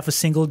you have a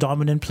single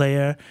dominant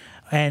player,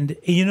 and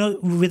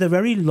with a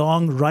very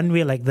long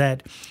runway like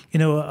that,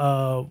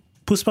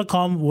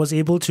 Puspacom was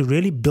able to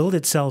really build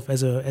itself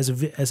as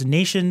a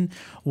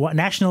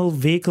national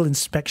vehicle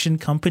inspection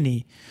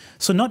company.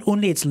 So not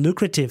only it's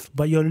lucrative,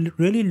 but you're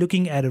really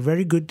looking at a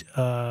very good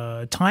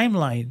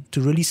timeline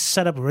to really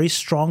set up a very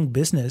strong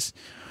business.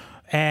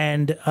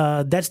 and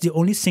that's the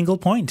only single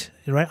point,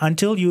 right?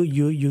 Until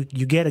you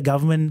get a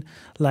government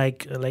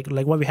like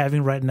what we're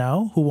having right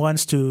now, who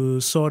wants to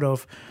sort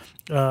of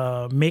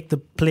make the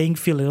playing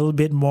field a little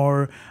bit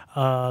more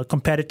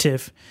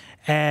competitive.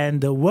 And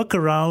the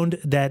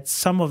workaround that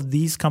some of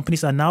these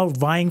companies are now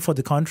vying for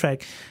the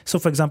contract. So,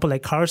 for example,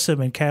 like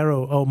Karsam and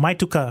Karo, or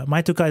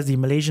Maituka is the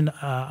Malaysian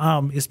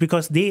arm, is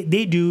because they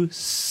do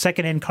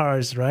second-hand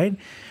cars, right?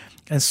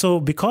 And so,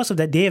 because of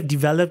that, they have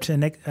developed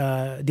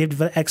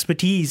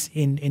expertise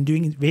in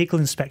doing vehicle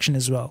inspection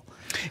as well.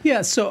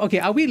 Yeah, so, okay,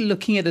 are we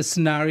looking at a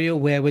scenario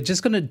where we're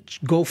just going to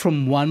go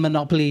from one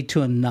monopoly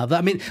to another?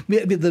 I mean,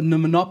 the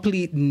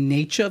monopoly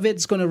nature of it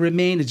is going to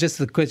remain. It's just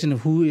the question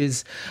of who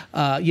is,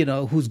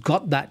 who's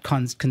got that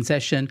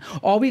concession.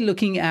 Or are we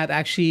looking at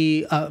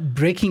actually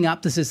breaking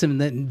up the system?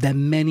 There are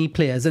many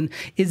players. And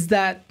is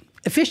that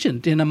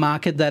efficient in a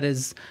market that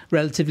is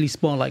relatively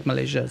small like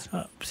Malaysia's?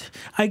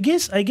 I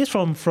guess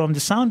from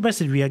the sound bites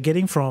that we are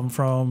getting from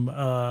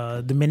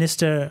the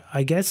minister,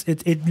 I guess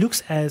it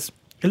looks as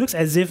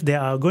if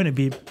there are going to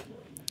be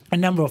a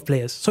number of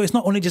players. So it's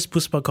not only just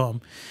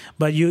Puspacom,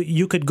 but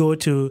you could go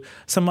to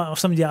some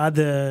of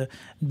the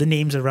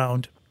names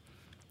around.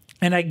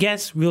 And I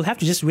guess we'll have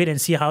to just wait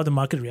and see how the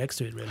market reacts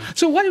to it, really.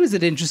 So why was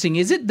it interesting?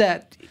 Is it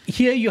that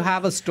here you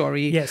have a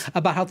story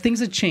about how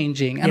things are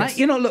changing? And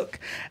look,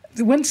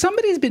 when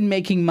somebody's been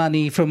making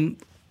money from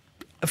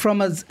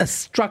a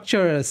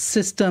structure, a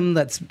system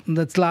that's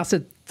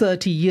lasted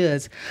 30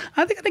 years,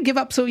 are they going to give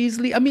up so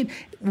easily? I mean,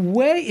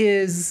 where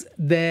is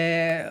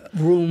there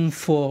room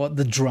for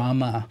the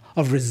drama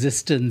of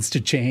resistance to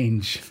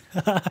change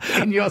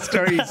in your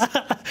stories?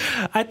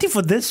 I think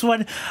for this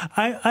one,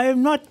 I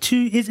am not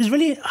too... It's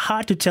really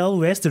hard to tell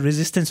where's the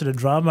resistance to the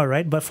drama,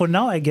 right? But for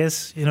now, I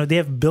guess, they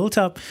have built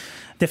up...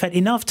 They've had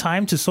enough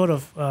time to sort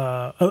of,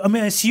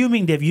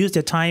 assuming they've used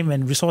their time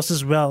and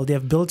resources well, they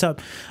have built up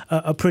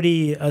a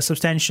pretty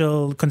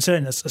substantial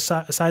concern, a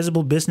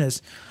sizable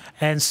business.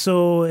 And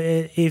so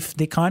if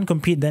they can't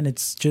compete, then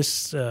it's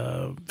just...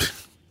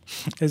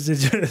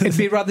 It'd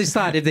be rather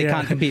sad if they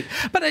can't compete.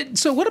 But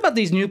so what about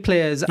these new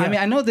players? I mean,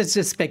 I know there's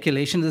just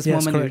speculation at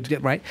this moment,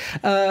 right?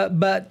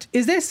 But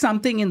is there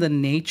something in the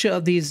nature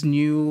of these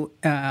new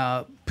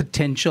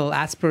potential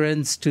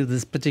aspirants to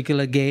this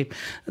particular game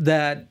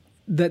that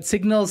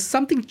signals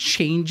something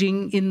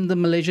changing in the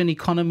Malaysian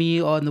economy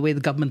or in the way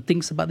the government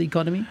thinks about the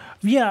economy?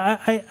 Yeah,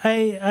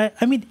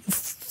 I mean,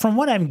 from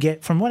what I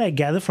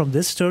gather from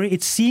this story,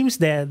 it seems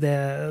that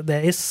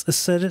there is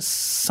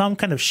some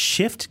kind of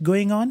shift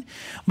going on,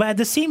 but at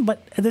the same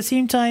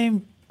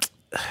time,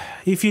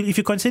 if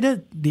you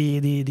consider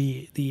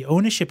the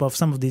ownership of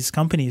some of these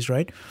companies,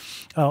 right,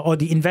 or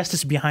the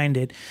investors behind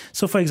it.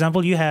 So, for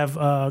example, you have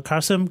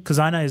Karsam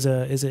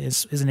Khazanah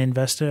is an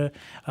investor,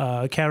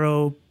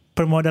 Karo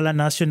Permodalan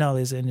Nasional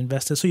is an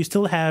investor. So you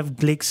still have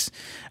Glicks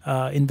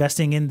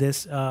investing in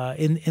this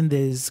in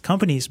these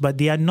companies, but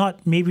they are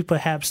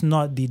perhaps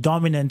not the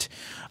dominant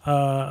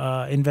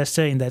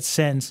investor in that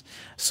sense.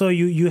 So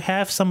you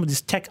have some of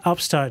these tech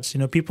upstarts,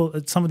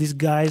 some of these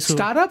guys who...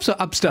 Startups or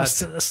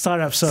upstarts?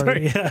 Startups,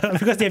 sorry. Yeah,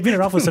 because they've been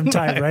around for some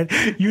time, right?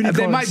 Unicorns.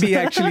 They might be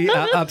actually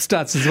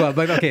upstarts as well,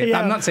 but okay, yeah.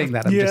 I'm not saying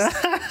that. I'm just...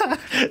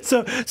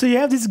 So you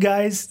have these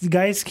guys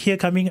here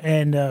coming,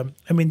 and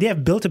they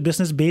have built a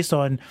business based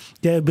on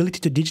their ability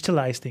to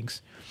digitalize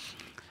things,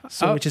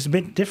 which is a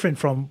bit different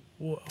from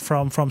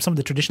some of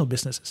the traditional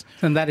businesses.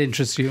 And that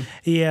interests you?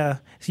 Yeah,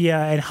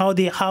 and how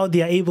they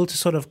are able to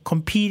sort of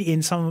compete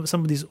in some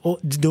of these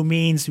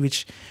domains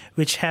which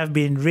have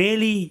been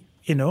really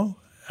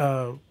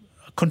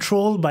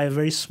controlled by a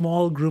very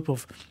small group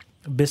of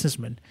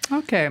businessmen.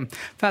 Okay,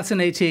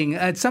 fascinating.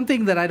 It's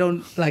something that I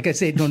don't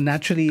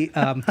naturally,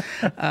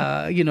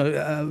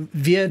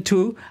 veer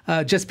to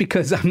just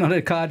because I'm not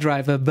a car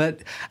driver. But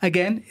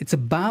again, it's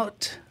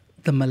about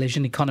the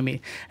Malaysian economy.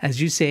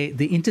 As you say,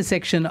 the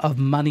intersection of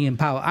money and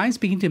power. I'm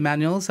speaking to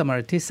Emmanuel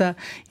Samaratissa.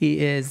 He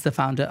is the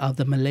founder of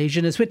the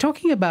Malaysianist. We're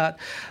talking about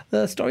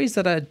the stories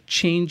that are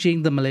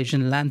changing the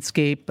Malaysian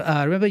landscape.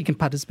 Remember, you can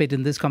participate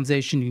in this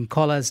conversation. You can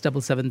call us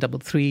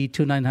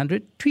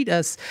 7733-2900. Tweet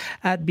us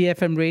at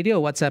BFM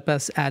Radio. WhatsApp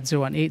us at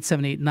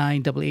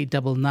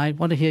 018-789-8899.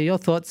 Want to hear your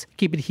thoughts?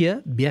 Keep it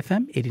here.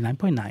 BFM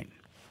 89.9.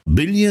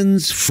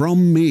 Billions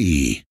from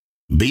me.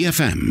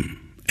 BFM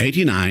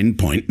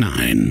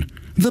 89.9.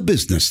 The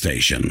business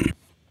station.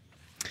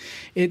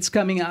 It's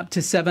coming up to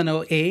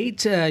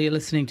 7:08. You're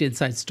listening to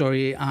Inside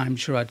Story. I'm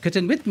Sharad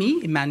Kuttan. With me,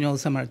 Emmanuel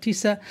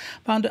Samaratissa,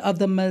 founder of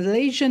the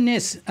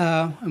Malaysianist.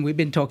 And we've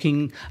been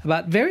talking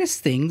about various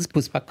things,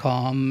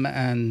 Puspacom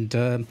and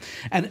a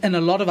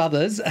lot of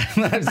others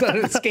that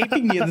are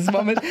escaping me at this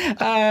moment.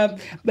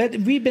 But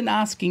we've been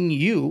asking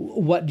you,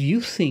 what do you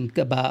think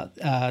about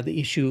the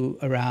issue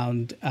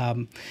around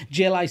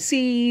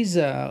GLICs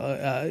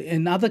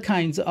and other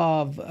kinds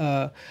of,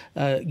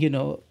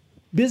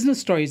 business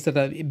stories that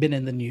have been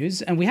in the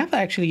news, and we have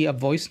actually a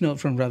voice note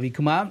from Ravi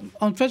Kumar.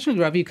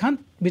 Unfortunately, Ravi,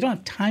 we don't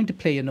have time to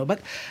play your note,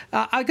 but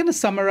I'm going to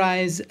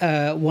summarize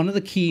one of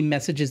the key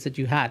messages that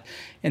you had,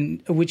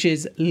 and which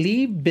is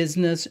leave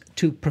business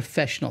to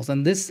professionals.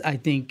 And this, I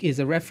think, is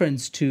a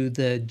reference to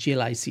the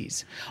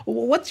GLICs.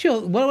 What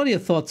are your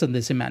thoughts on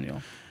this,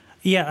 Emmanuel?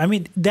 Yeah, I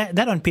mean,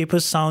 that on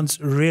paper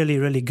sounds really,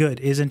 really good,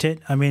 isn't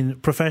it? I mean,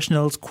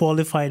 professionals,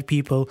 qualified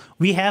people,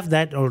 we have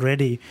that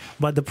already.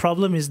 But the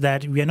problem is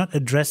that we are not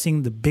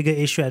addressing the bigger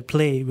issue at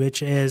play,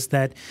 which is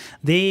that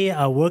they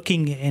are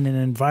working in an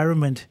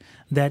environment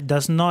that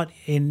does not,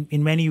 in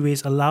many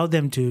ways, allow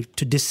them to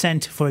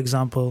dissent, for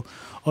example,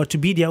 or to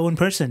be their own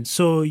person.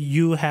 So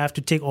you have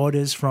to take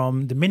orders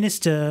from the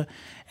minister,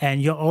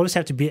 and you always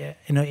have to be,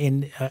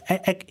 in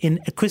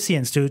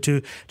acquiescence to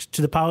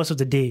the powers of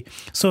the day.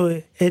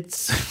 So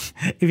it's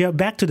if you're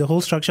back to the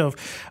whole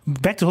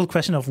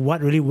question of what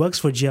really works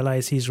for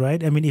GLICs,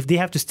 right? I mean, if they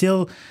have to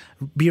still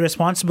be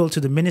responsible to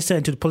the minister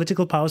and to the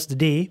political powers of the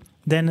day,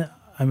 then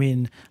I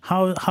mean,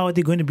 how are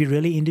they going to be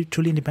really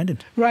truly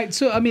independent? Right.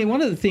 So, I mean,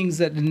 one of the things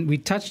that we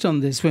touched on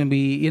this when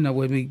we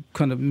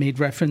kind of made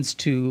reference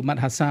to Mat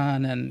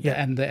Hassan and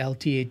the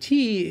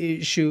LTAT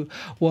issue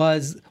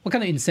was what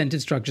kind of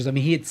incentive structures. I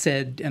mean, he had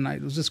said, and I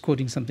was just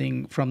quoting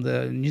something from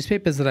the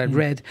newspapers that I'd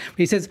read, where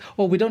he says,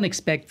 we don't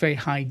expect very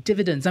high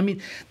dividends. I mean,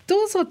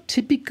 those are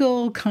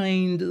typical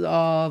kind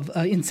of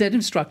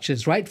incentive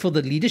structures, right, for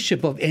the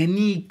leadership of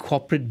any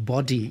corporate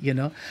body,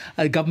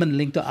 government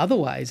linked or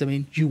otherwise. I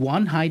mean, you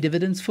want high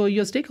dividends for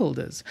your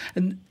stakeholders.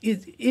 And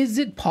is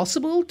it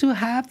possible to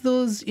have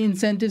those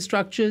incentive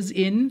structures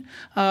in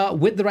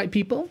with the right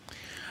people?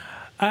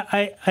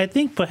 I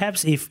think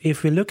perhaps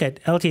if we look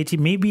at LTAT,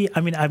 maybe,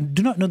 I mean, I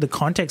do not know the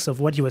context of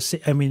what he was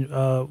saying,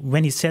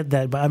 when he said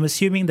that, but I'm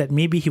assuming that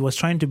maybe he was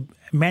trying to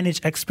manage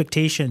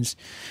expectations.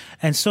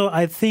 And so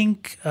I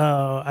think,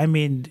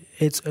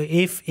 it's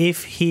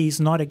if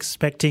he's not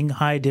expecting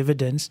high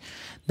dividends,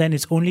 then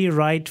it's only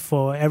right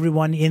for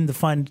everyone in the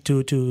fund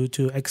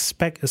to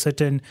expect a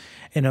certain,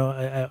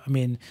 there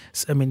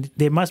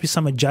must be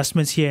some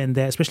adjustments here and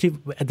there, especially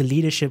at the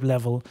leadership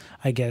level,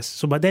 I guess.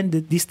 So, but then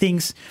these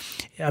things,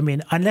 I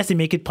mean, unless they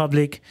make it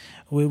public,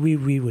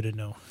 we wouldn't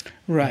know.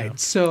 Right. Yeah.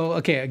 So,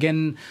 okay,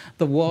 again,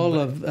 the wall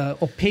of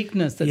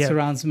opaqueness that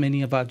surrounds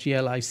many of our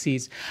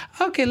GLICs.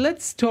 Okay,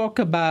 let's talk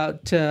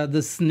about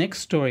this next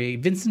story.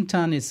 Vincent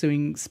Tan is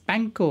suing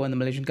Spanco and the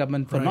Malaysian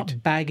government for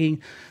not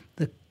bagging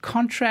the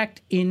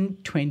contract in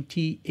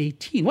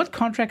 2018. What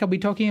contract are we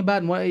talking about,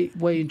 and why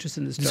are you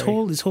interested in this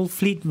story? This whole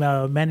fleet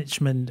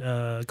management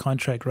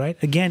contract,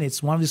 right? Again,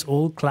 it's one of these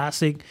old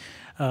classic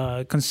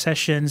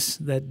concessions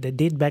that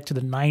date back to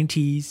the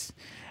 90s.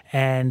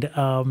 And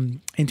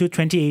into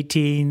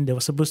 2018, there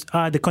was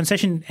the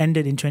concession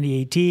ended in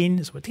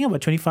 2018. So I think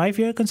about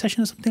 25-year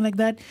concession or something like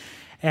that.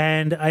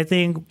 And I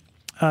think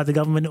the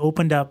government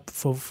opened up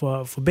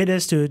for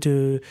bidders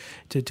to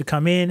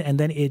come in, and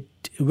then it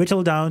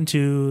whittled down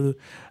to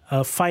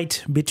a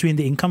fight between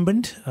the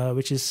incumbent,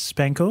 which is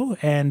Spanco,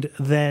 and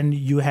then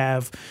you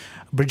have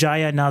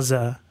Berjaya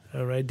Nazar.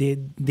 Right,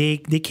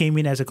 they came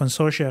in as a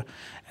consortia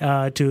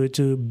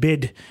to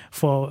bid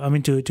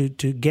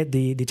to get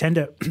the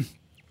tender.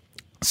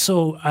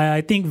 So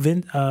I think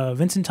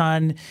Vincent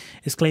Tan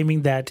is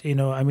claiming that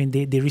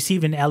they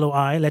received an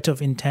LOI, letter of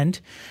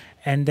intent,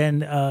 and then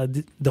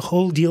the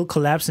whole deal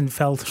collapsed and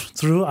fell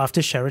through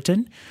after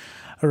Sheraton,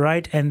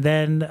 right? And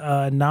then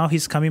now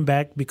he's coming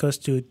back because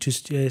coming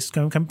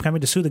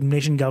to sue the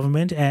Malaysian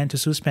government and to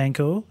sue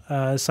Spanco,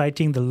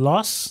 citing the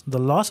loss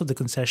of the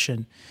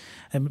concession.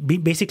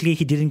 Basically,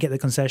 he didn't get the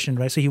concession,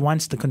 right? So he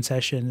wants the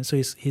concession. So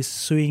he's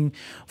suing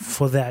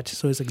for that.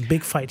 So it's a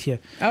big fight here.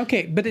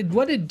 Okay, but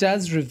what it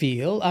does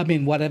reveal, I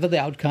mean, whatever the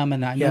outcome,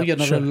 and I know you're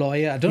not a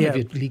lawyer. I don't know if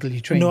you're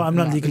legally trained. No, I'm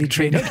not legally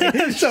trained.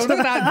 Okay. So I'm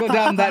not going to go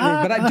down that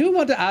route. But I do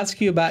want to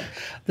ask you about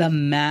the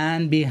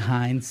man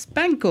behind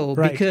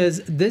Spanco,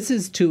 because this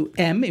is to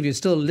M, if you're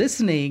still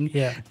listening,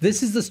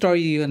 this is the story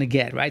you're going to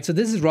get, right? So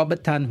this is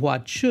Robert Tan Hua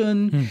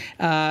Chun.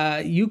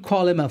 You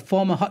call him a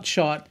former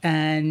hotshot,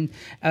 and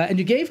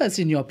you gave us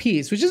in your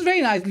piece, which is very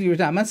nicely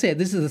written. I must say,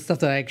 this is the stuff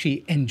that I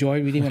actually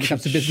enjoy reading when it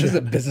comes to business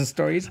and business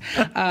stories,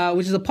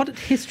 which is a potted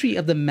history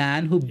of the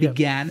man who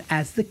began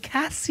as the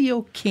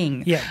Casio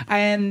King. Yeah.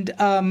 And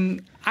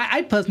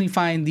I personally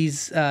find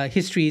these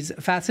histories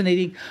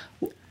fascinating.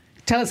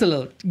 Tell us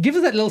give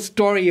us that little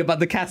story about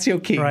the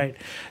Casio King. Right.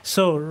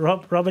 So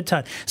Robert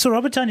Tan. So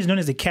Robert Tan is known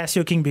as the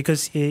Casio King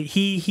because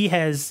he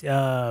has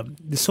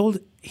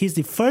he's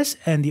the first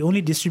and the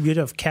only distributor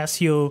of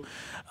Casio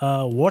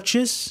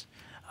watches,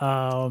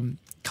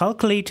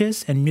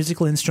 calculators, and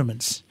musical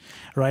instruments,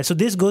 right? So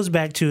this goes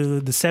back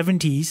to the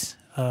 70s.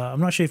 I'm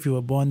not sure if you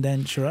were born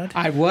then, Sharad.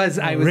 I was.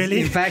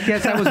 Really? In fact,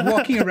 yes, I was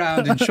walking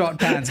around in short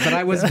pants, but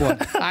I was born.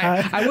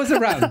 I was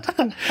around.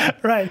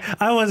 Right.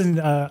 I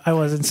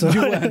wasn't. So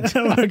you weren't.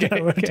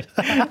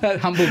 Okay.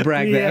 Humble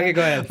brag there. Okay,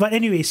 go ahead. But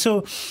anyway,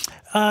 so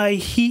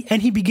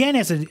He began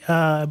as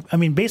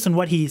based on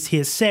what he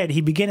has said,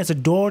 he began as a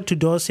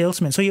door-to-door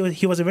salesman. So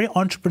he was a very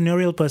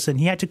entrepreneurial person.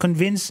 He had to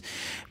convince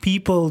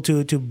people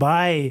to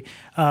buy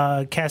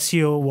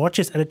Casio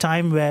watches at a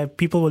time where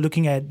people were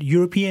looking at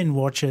European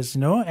watches,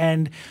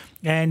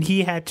 and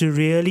he had to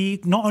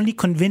really not only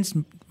convince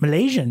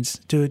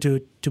Malaysians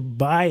to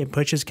buy and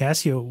purchase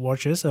Casio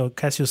watches or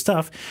Casio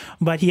stuff,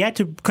 but he had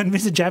to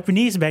convince the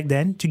Japanese back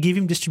then to give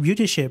him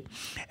distributorship.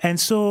 And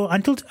so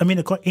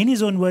in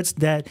his own words,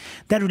 that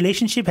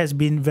relationship has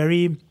been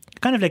very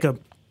kind of like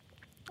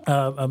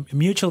a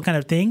mutual kind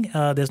of thing.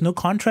 There's no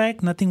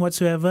contract, nothing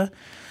whatsoever.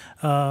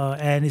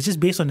 And it's just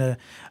based on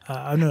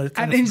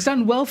and it's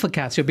done well for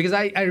Casio, because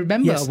I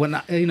remember when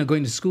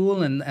going to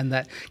school and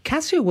that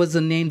Casio was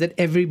a name that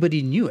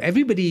everybody knew.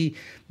 Everybody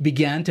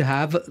began to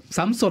have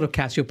some sort of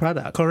Casio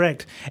product.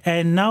 Correct.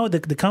 And now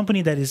the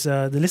company that is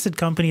the listed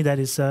company that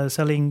is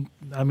selling,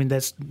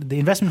 that's the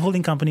investment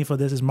holding company for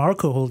this is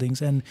Marco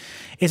Holdings, and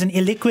it's an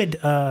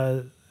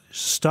illiquid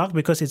stock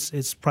because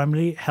it's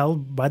primarily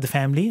held by the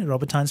family,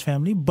 Robert Tan's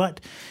family, but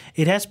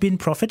it has been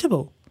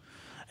profitable.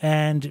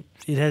 And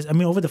it has,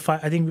 over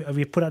I think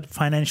we put out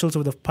financials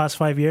over the past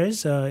 5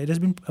 years. It has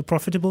been a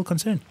profitable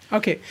concern.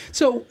 Okay.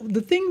 So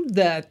the thing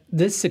that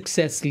this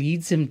success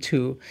leads him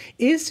to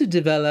is to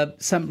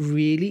develop some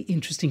really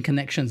interesting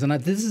connections. And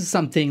this is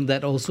something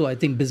that also I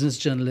think business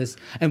journalists,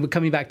 and we're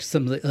coming back to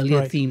some of the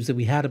earlier themes that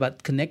we had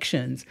about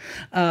connections.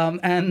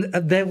 And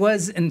there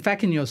was, in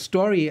fact, in your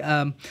story,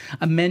 a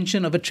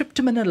mention of a trip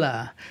to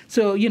Manila.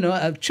 So,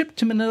 a trip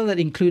to Manila that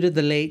included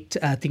the late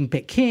Ting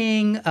Pek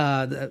King,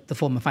 the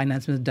former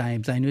finance minister,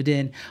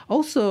 Zainuddin,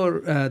 also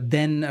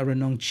then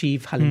renowned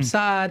chief Halim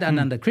Saad,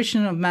 Ananda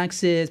Krishnan of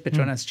Maxis,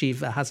 Petronas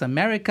chief Hassan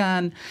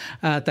American,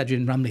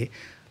 Tajuddin Ramli.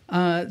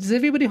 Does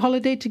everybody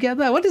holiday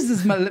together? What is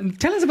this?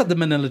 Tell us about the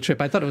Manila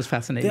trip. I thought it was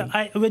fascinating.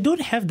 We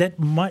don't have that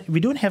much. We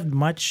don't have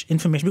much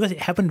information because it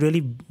happened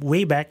really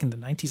way back in the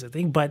 90s, I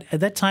think. But at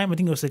that time, I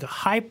think it was like a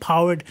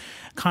high-powered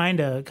kind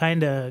of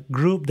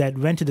group that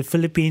went to the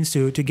Philippines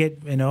to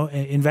get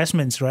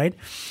investments, right?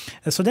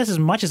 So that's as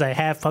much as I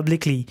have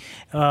publicly.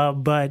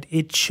 But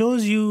it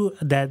shows you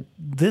that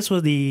this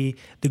was the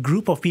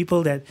group of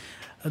people that.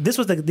 This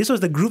was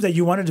the group that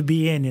you wanted to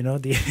be in,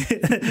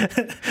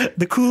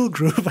 the cool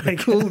group.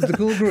 The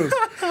cool group.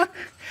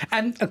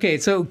 And okay,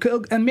 so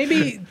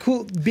maybe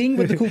cool being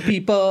with the cool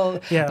people,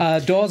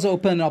 doors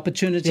open,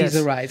 opportunities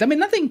arise.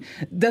 Nothing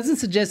doesn't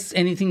suggest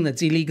anything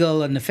that's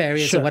illegal or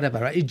nefarious or whatever,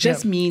 right? It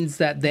just means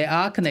that there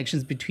are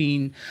connections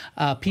between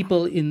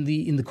people in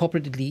the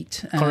corporate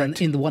elite and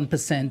in the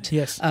 1%.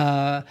 Yes.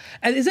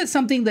 And is that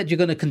something that you're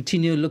going to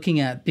continue looking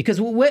at?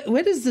 Because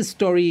where does the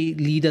story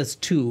lead us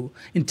to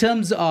in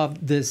terms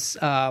of this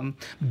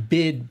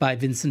bid by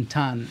Vincent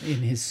Tan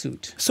in his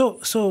suit? So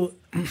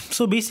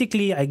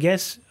basically, I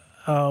guess.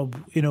 When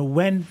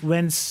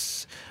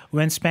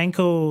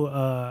Spanco,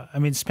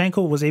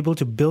 Spanco was able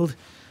to build.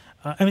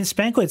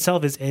 Spanco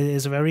itself is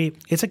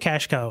it's a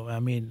cash cow.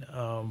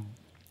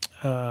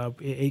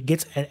 It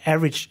gets an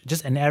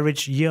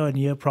average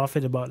year-on-year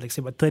profit about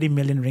 30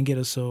 million ringgit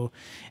or so.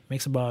 It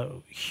makes about a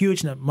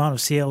huge amount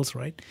of sales,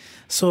 right?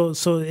 So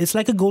it's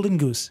like a golden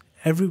goose.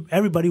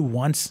 Everybody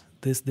wants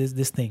this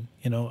thing,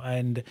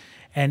 and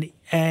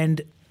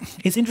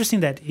it's interesting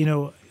that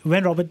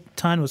when Robert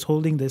Tan was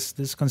holding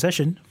this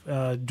concession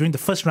during the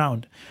first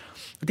round,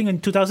 I think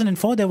in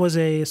 2004 there was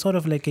a sort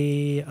of like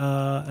a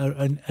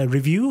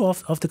review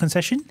of the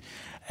concession,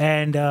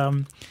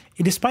 and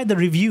despite the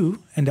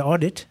review and the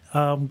audit,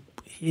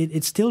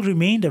 it still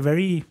remained a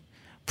very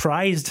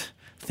prized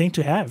thing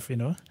to have,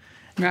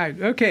 Right.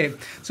 Okay.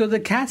 So the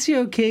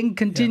Casio King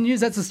continues.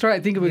 That's a story I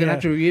think we're going to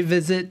have to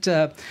revisit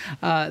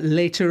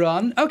later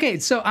on. Okay.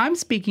 So I'm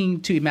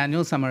speaking to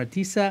Emmanuel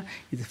Samaratisa.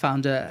 He's the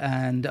founder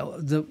and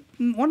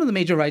one of the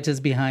major writers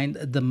behind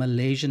the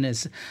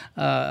Malaysianist,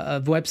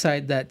 a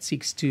website that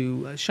seeks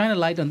to shine a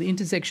light on the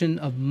intersection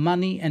of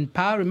money and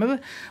power. Remember,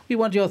 we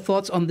want your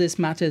thoughts on this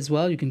matter as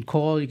well. You can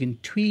call, you can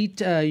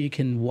tweet, you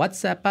can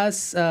WhatsApp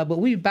us. But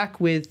we'll be back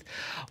with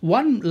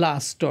one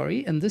last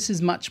story, and this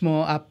is much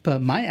more up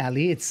my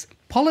alley. It's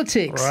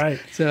politics. Right.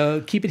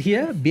 So keep it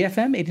here,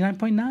 BFM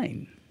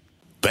 89.9.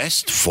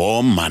 Best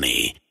for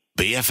money,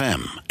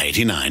 BFM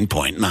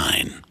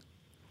 89.9.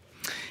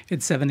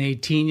 It's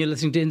 7:18. You're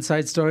listening to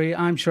Inside Story.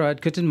 I'm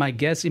Sharad Kuttan. My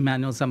guest,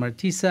 Emmanuel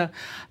Samaratisa,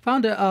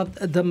 founder of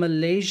the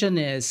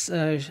Malaysianist,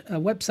 a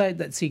website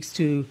that seeks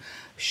to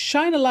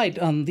shine a light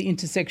on the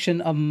intersection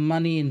of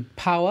money and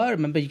power.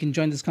 Remember, you can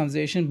join this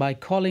conversation by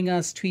calling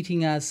us,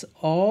 tweeting us,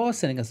 or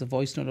sending us a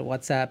voice note or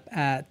WhatsApp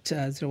at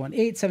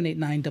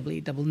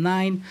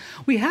 018-789-8899.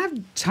 We have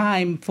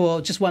time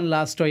for just one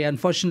last story.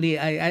 Unfortunately,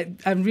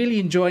 I'm really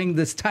enjoying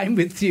this time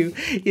with you,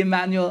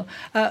 Emmanuel.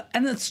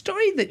 And the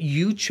story that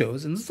you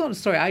chose, and it's not a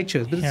story I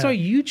chose, but the story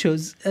you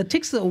chose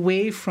takes it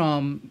away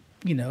from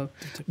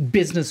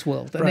business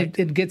world. And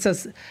it gets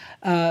us,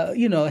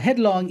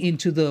 headlong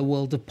into the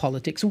world of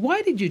politics.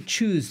 Why did you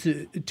choose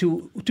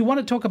to want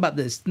to talk about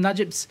this?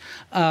 Najib's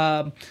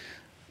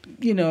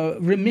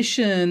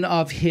remission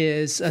of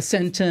his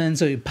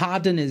sentence, or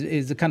pardon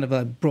is a kind of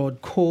a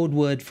broad code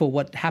word for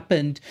what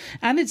happened,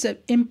 and its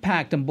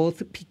impact on both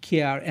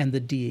PKR and the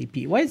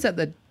DAP. Why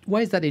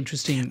is that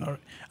interesting? All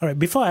right.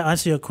 Before I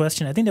answer your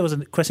question, I think there was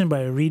a question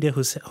by a reader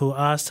who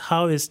asked,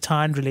 how is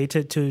Tan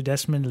related to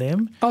Desmond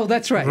Lim? Oh,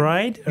 that's right.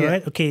 Right? Yeah.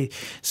 Right? Okay.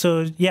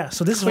 So,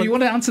 so this is you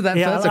want to answer that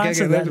first? I'll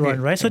answer that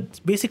one, right? So,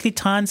 basically,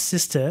 Tan's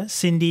sister,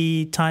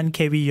 Cindy Tan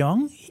Kewi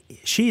Yong,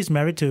 she is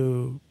married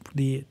to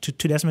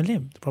Desmond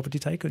Lim, the property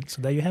tycoon.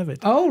 So there you have it.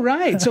 Oh,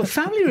 right. So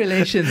family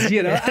relations,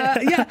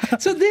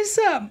 So this,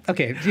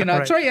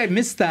 Right. Sorry I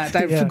missed that.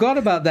 I forgot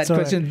about that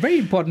question. Right. Very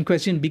important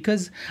question,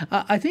 because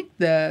I think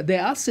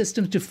there are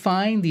systems to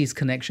find these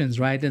connections,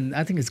 right? And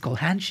I think it's called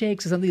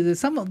handshakes or something. There's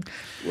some.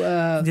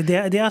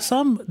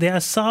 There are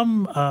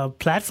some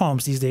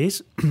platforms these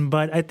days,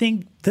 but I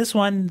think this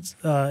one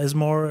is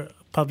more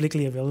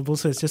publicly available.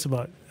 So it's just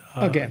about.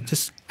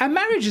 And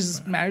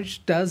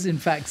marriage does in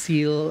fact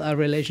seal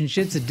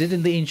relationships. It did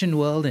in the ancient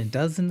world, and it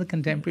does in the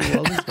contemporary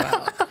world as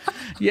well.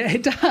 Yeah,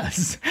 it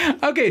does.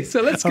 Okay,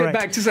 so let's get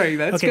back to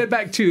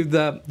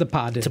the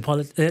pardon. To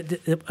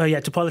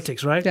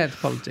politics, right? Yeah, to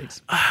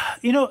politics.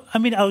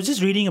 I was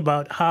just reading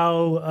about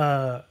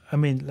how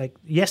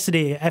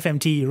yesterday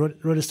FMT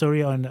wrote a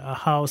story on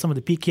how some of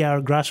the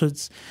PKR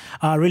grassroots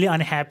are really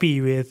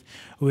unhappy with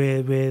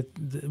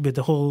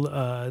the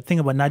whole thing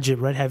about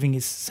Najib, right, having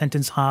his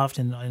sentence halved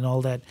and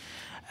all that.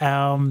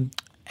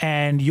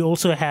 And you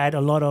also had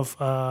a lot of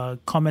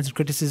comments and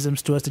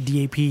criticisms towards the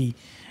DAP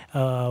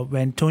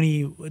when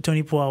Tony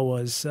Pua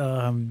was.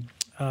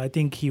 I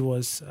think he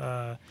was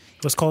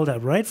called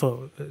up, right,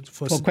 for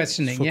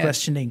questioning.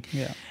 Questioning.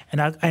 Yeah.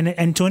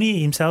 And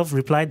Tony himself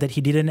replied that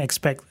he didn't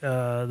expect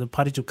the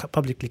party to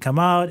publicly come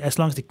out as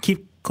long as they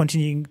keep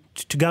continuing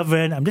to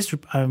govern.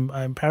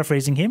 I'm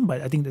paraphrasing him,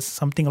 but I think there's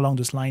something along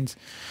those lines.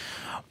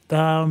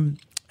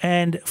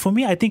 And for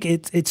me, I think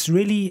it's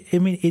really.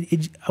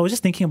 I was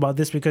just thinking about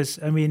this because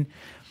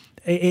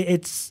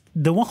it's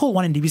the whole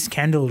 1MDB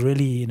scandal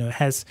really,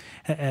 has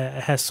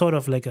sort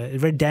of like a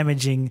very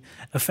damaging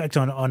effect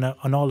on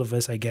all of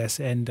us, I guess,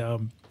 and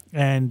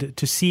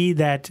to see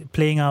that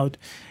playing out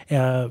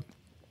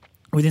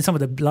within some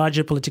of the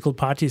larger political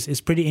parties is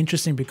pretty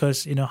interesting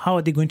because how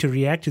are they going to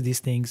react to these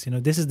things?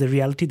 This is the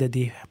reality that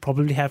they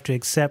probably have to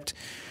accept.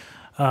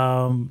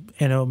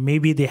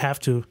 Maybe they have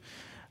to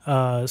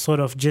sort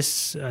of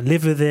just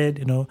live with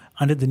it,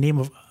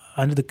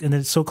 under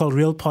the so-called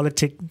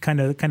realpolitik kind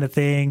of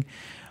thing.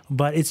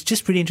 But it's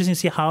just pretty interesting to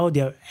see how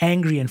they're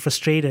angry and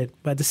frustrated,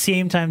 but at the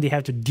same time they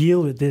have to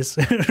deal with this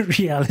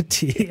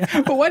reality.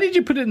 But why did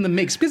you put it in the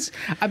mix? Because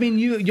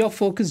your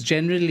focus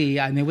generally,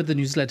 with the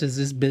newsletters,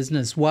 is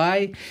business.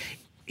 Why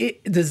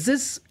does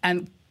this,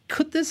 and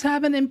could this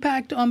have an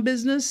impact on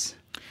business?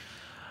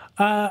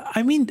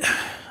 I'm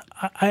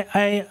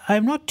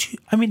not too,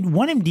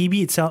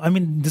 1MDB itself,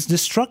 the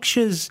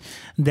structures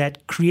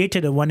that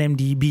created a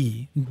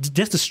 1MDB,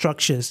 just the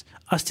structures,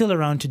 are still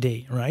around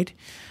today, right?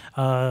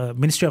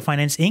 Ministry of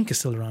Finance Inc. is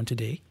still around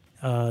today.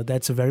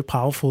 That's a very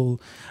powerful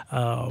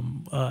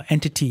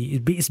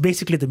entity. It's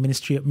basically the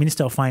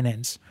Minister of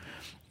Finance.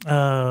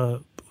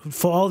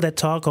 For all that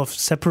talk of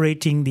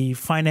separating the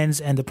finance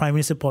and the Prime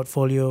Minister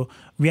portfolio,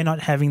 we are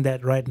not having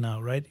that right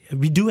now, right?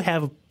 We do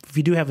have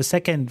a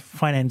second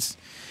finance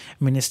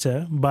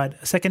minister, but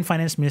a second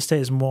finance minister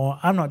is more,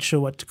 I'm not sure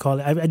what to call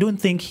it. I don't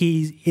think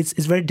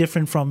it's very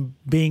different from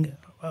being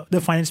the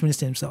finance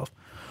minister himself.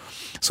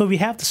 So we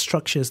have the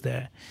structures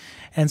there.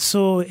 And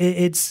so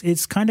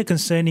it's kind of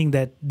concerning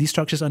that these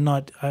structures are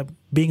not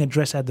being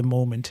addressed at the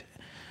moment.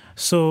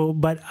 So,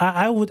 but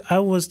I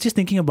was just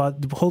thinking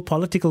about the whole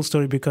political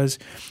story because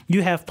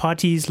you have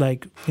parties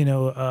like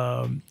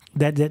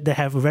that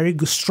have a very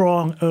good,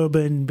 strong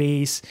urban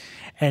base,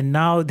 and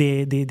now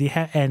they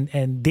have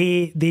and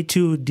they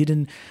too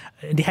didn't.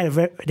 They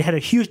had a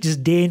huge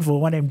disdain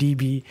for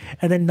 1MDB,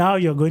 and then now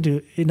you're going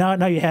to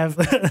now you have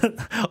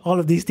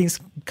all of these things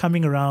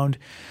coming around.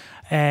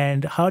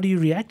 And how do you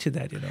react to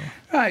that,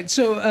 Right.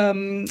 So,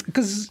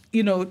 because,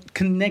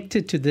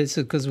 connected to this,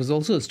 because it was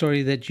also a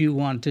story that you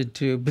wanted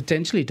to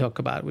potentially talk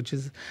about, which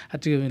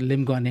had to do with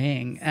Lim Guan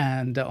Eng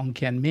and Ong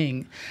Kian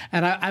Ming.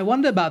 And I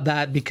wonder about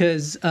that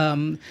because,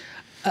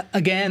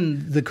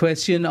 again, the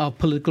question of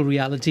political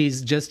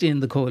realities just in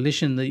the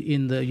coalition,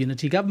 in the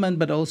unity government,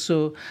 but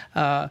also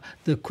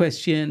the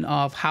question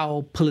of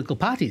how political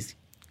parties,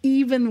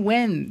 even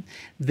when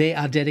they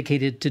are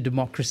dedicated to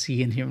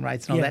democracy and human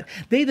rights and all that,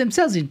 they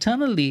themselves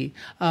internally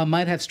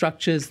might have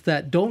structures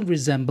that don't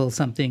resemble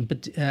something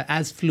but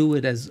as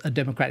fluid as a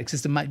democratic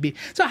system might be.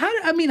 So how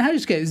do you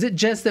scale? Is it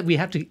just that we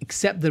have to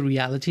accept the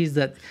realities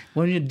that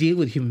when you deal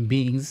with human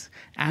beings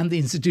and the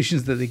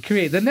institutions that they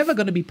create, they're never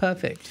going to be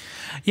perfect?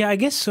 Yeah, I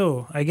guess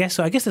so. I guess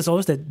there's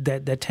always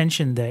that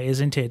tension there,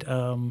 isn't it?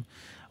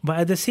 But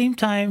at the same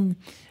time,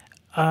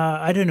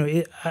 I don't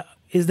know.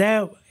 Is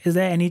there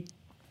any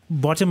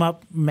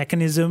bottom-up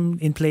mechanism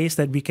in place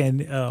that we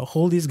can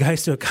hold these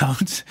guys to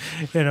account.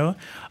 I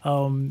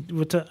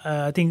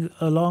think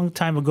a long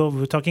time ago we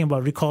were talking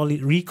about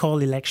recall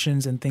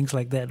elections and things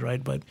like that,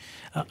 right? But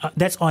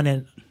that's on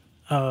an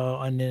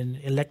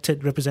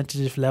elected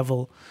representative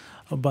level.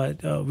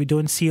 But we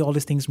don't see all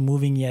these things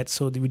moving yet,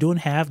 so we don't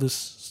have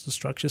this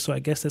structure. So I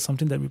guess that's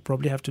something that we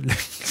probably have to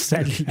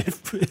sadly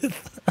live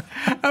with.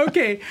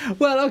 Okay.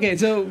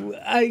 So,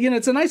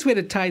 it's a nice way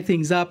to tie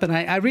things up, and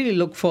I really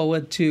look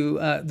forward to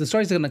the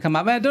stories that are going to come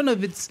up. I don't know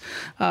if it's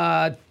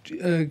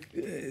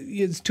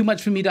too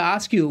much for me to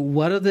ask you,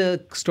 what are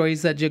the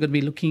stories that you're going to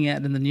be looking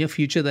at in the near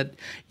future that,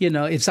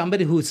 if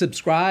somebody who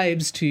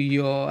subscribes to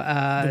your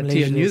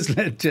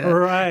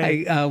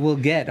newsletter will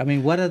get? I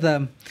mean, what are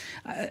the...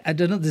 I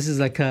don't know if this is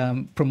like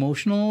a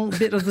promotional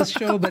bit of the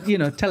show, but,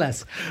 tell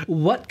us,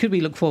 what could we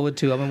look forward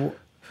to? I mean,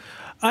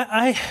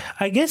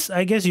 I guess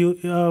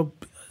you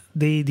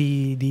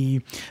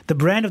the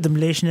brand of the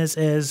Malaysianist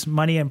is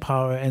money and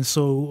power, and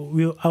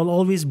so I'll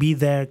always be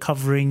there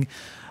covering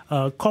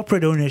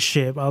corporate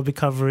ownership. I'll be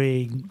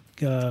covering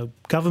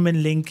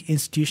government-linked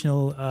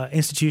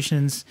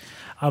institutions.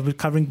 I'll be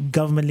covering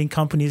government-linked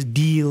companies,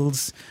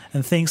 deals,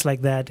 and things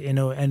like that.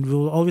 And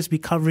we'll always be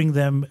covering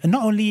them. And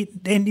not only,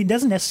 and it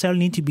doesn't necessarily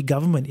need to be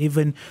government,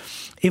 even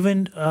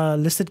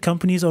listed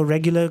companies or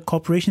regular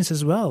corporations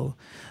as well.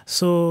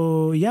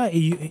 So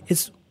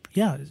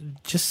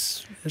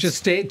just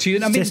stay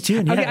tuned.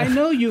 I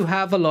know you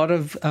have a lot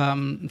of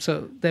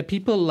so there are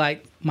people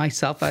like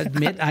myself. I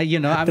admit,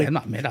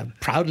 I'm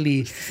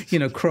proudly,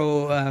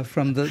 crow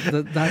from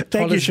the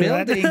tallest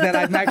building that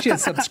I'm actually a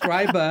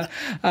subscriber.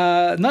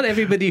 Not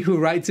everybody who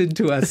writes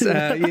into us,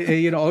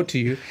 or to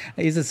you,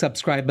 is a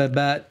subscriber.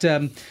 But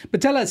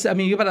tell us, I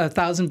mean, you've got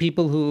 1,000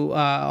 people who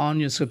are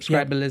on your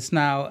subscriber list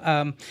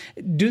now.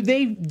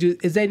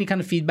 Is there any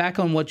kind of feedback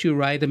on what you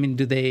write? I mean,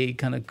 do they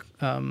kind of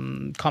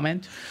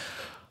comment?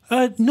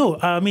 No,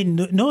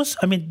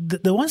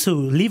 the ones who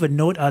leave a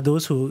note are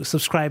those who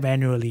subscribe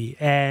annually,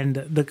 and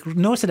the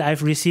notes that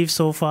I've received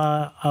so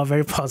far are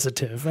very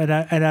positive, and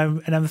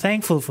I'm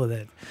thankful for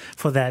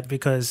that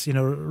because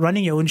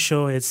running your own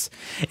show it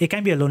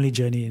can be a lonely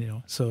journey,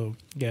 So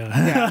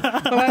yeah.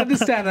 Well, I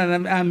understand,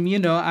 and I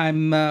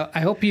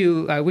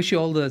wish you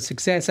all the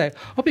success. I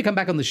hope you come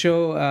back on the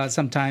show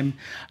sometime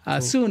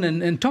soon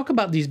and talk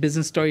about these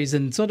business stories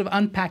and sort of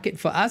unpack it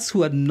for us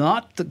who are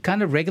not the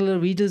kind of regular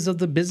readers of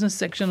the business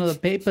section of the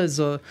papers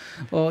or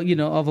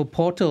of a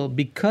portal,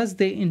 because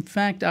they in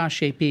fact are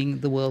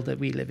shaping the world that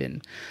we live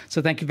in.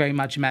 So thank you very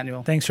much,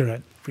 Emmanuel. Thanks,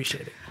 Sharad.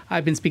 Appreciate it.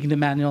 I've been speaking to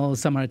Emmanuel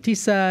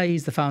Samaratisa.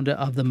 He's the founder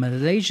of the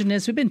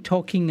Malaysianist. We've been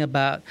talking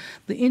about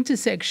the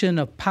intersection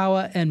of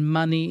power and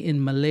money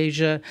in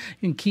Malaysia.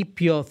 You can keep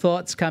your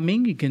thoughts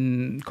coming. You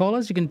can call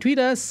us, you can tweet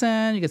us,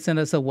 and you can send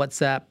us a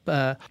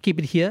WhatsApp. Keep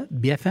it here,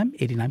 BFM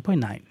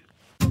 89.9.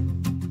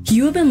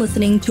 You have been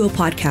listening to a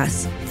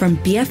podcast from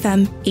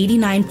BFM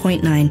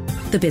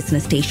 89.9, the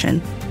business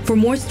station. For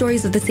more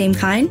stories of the same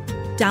kind,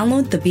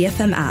 download the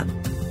BFM app.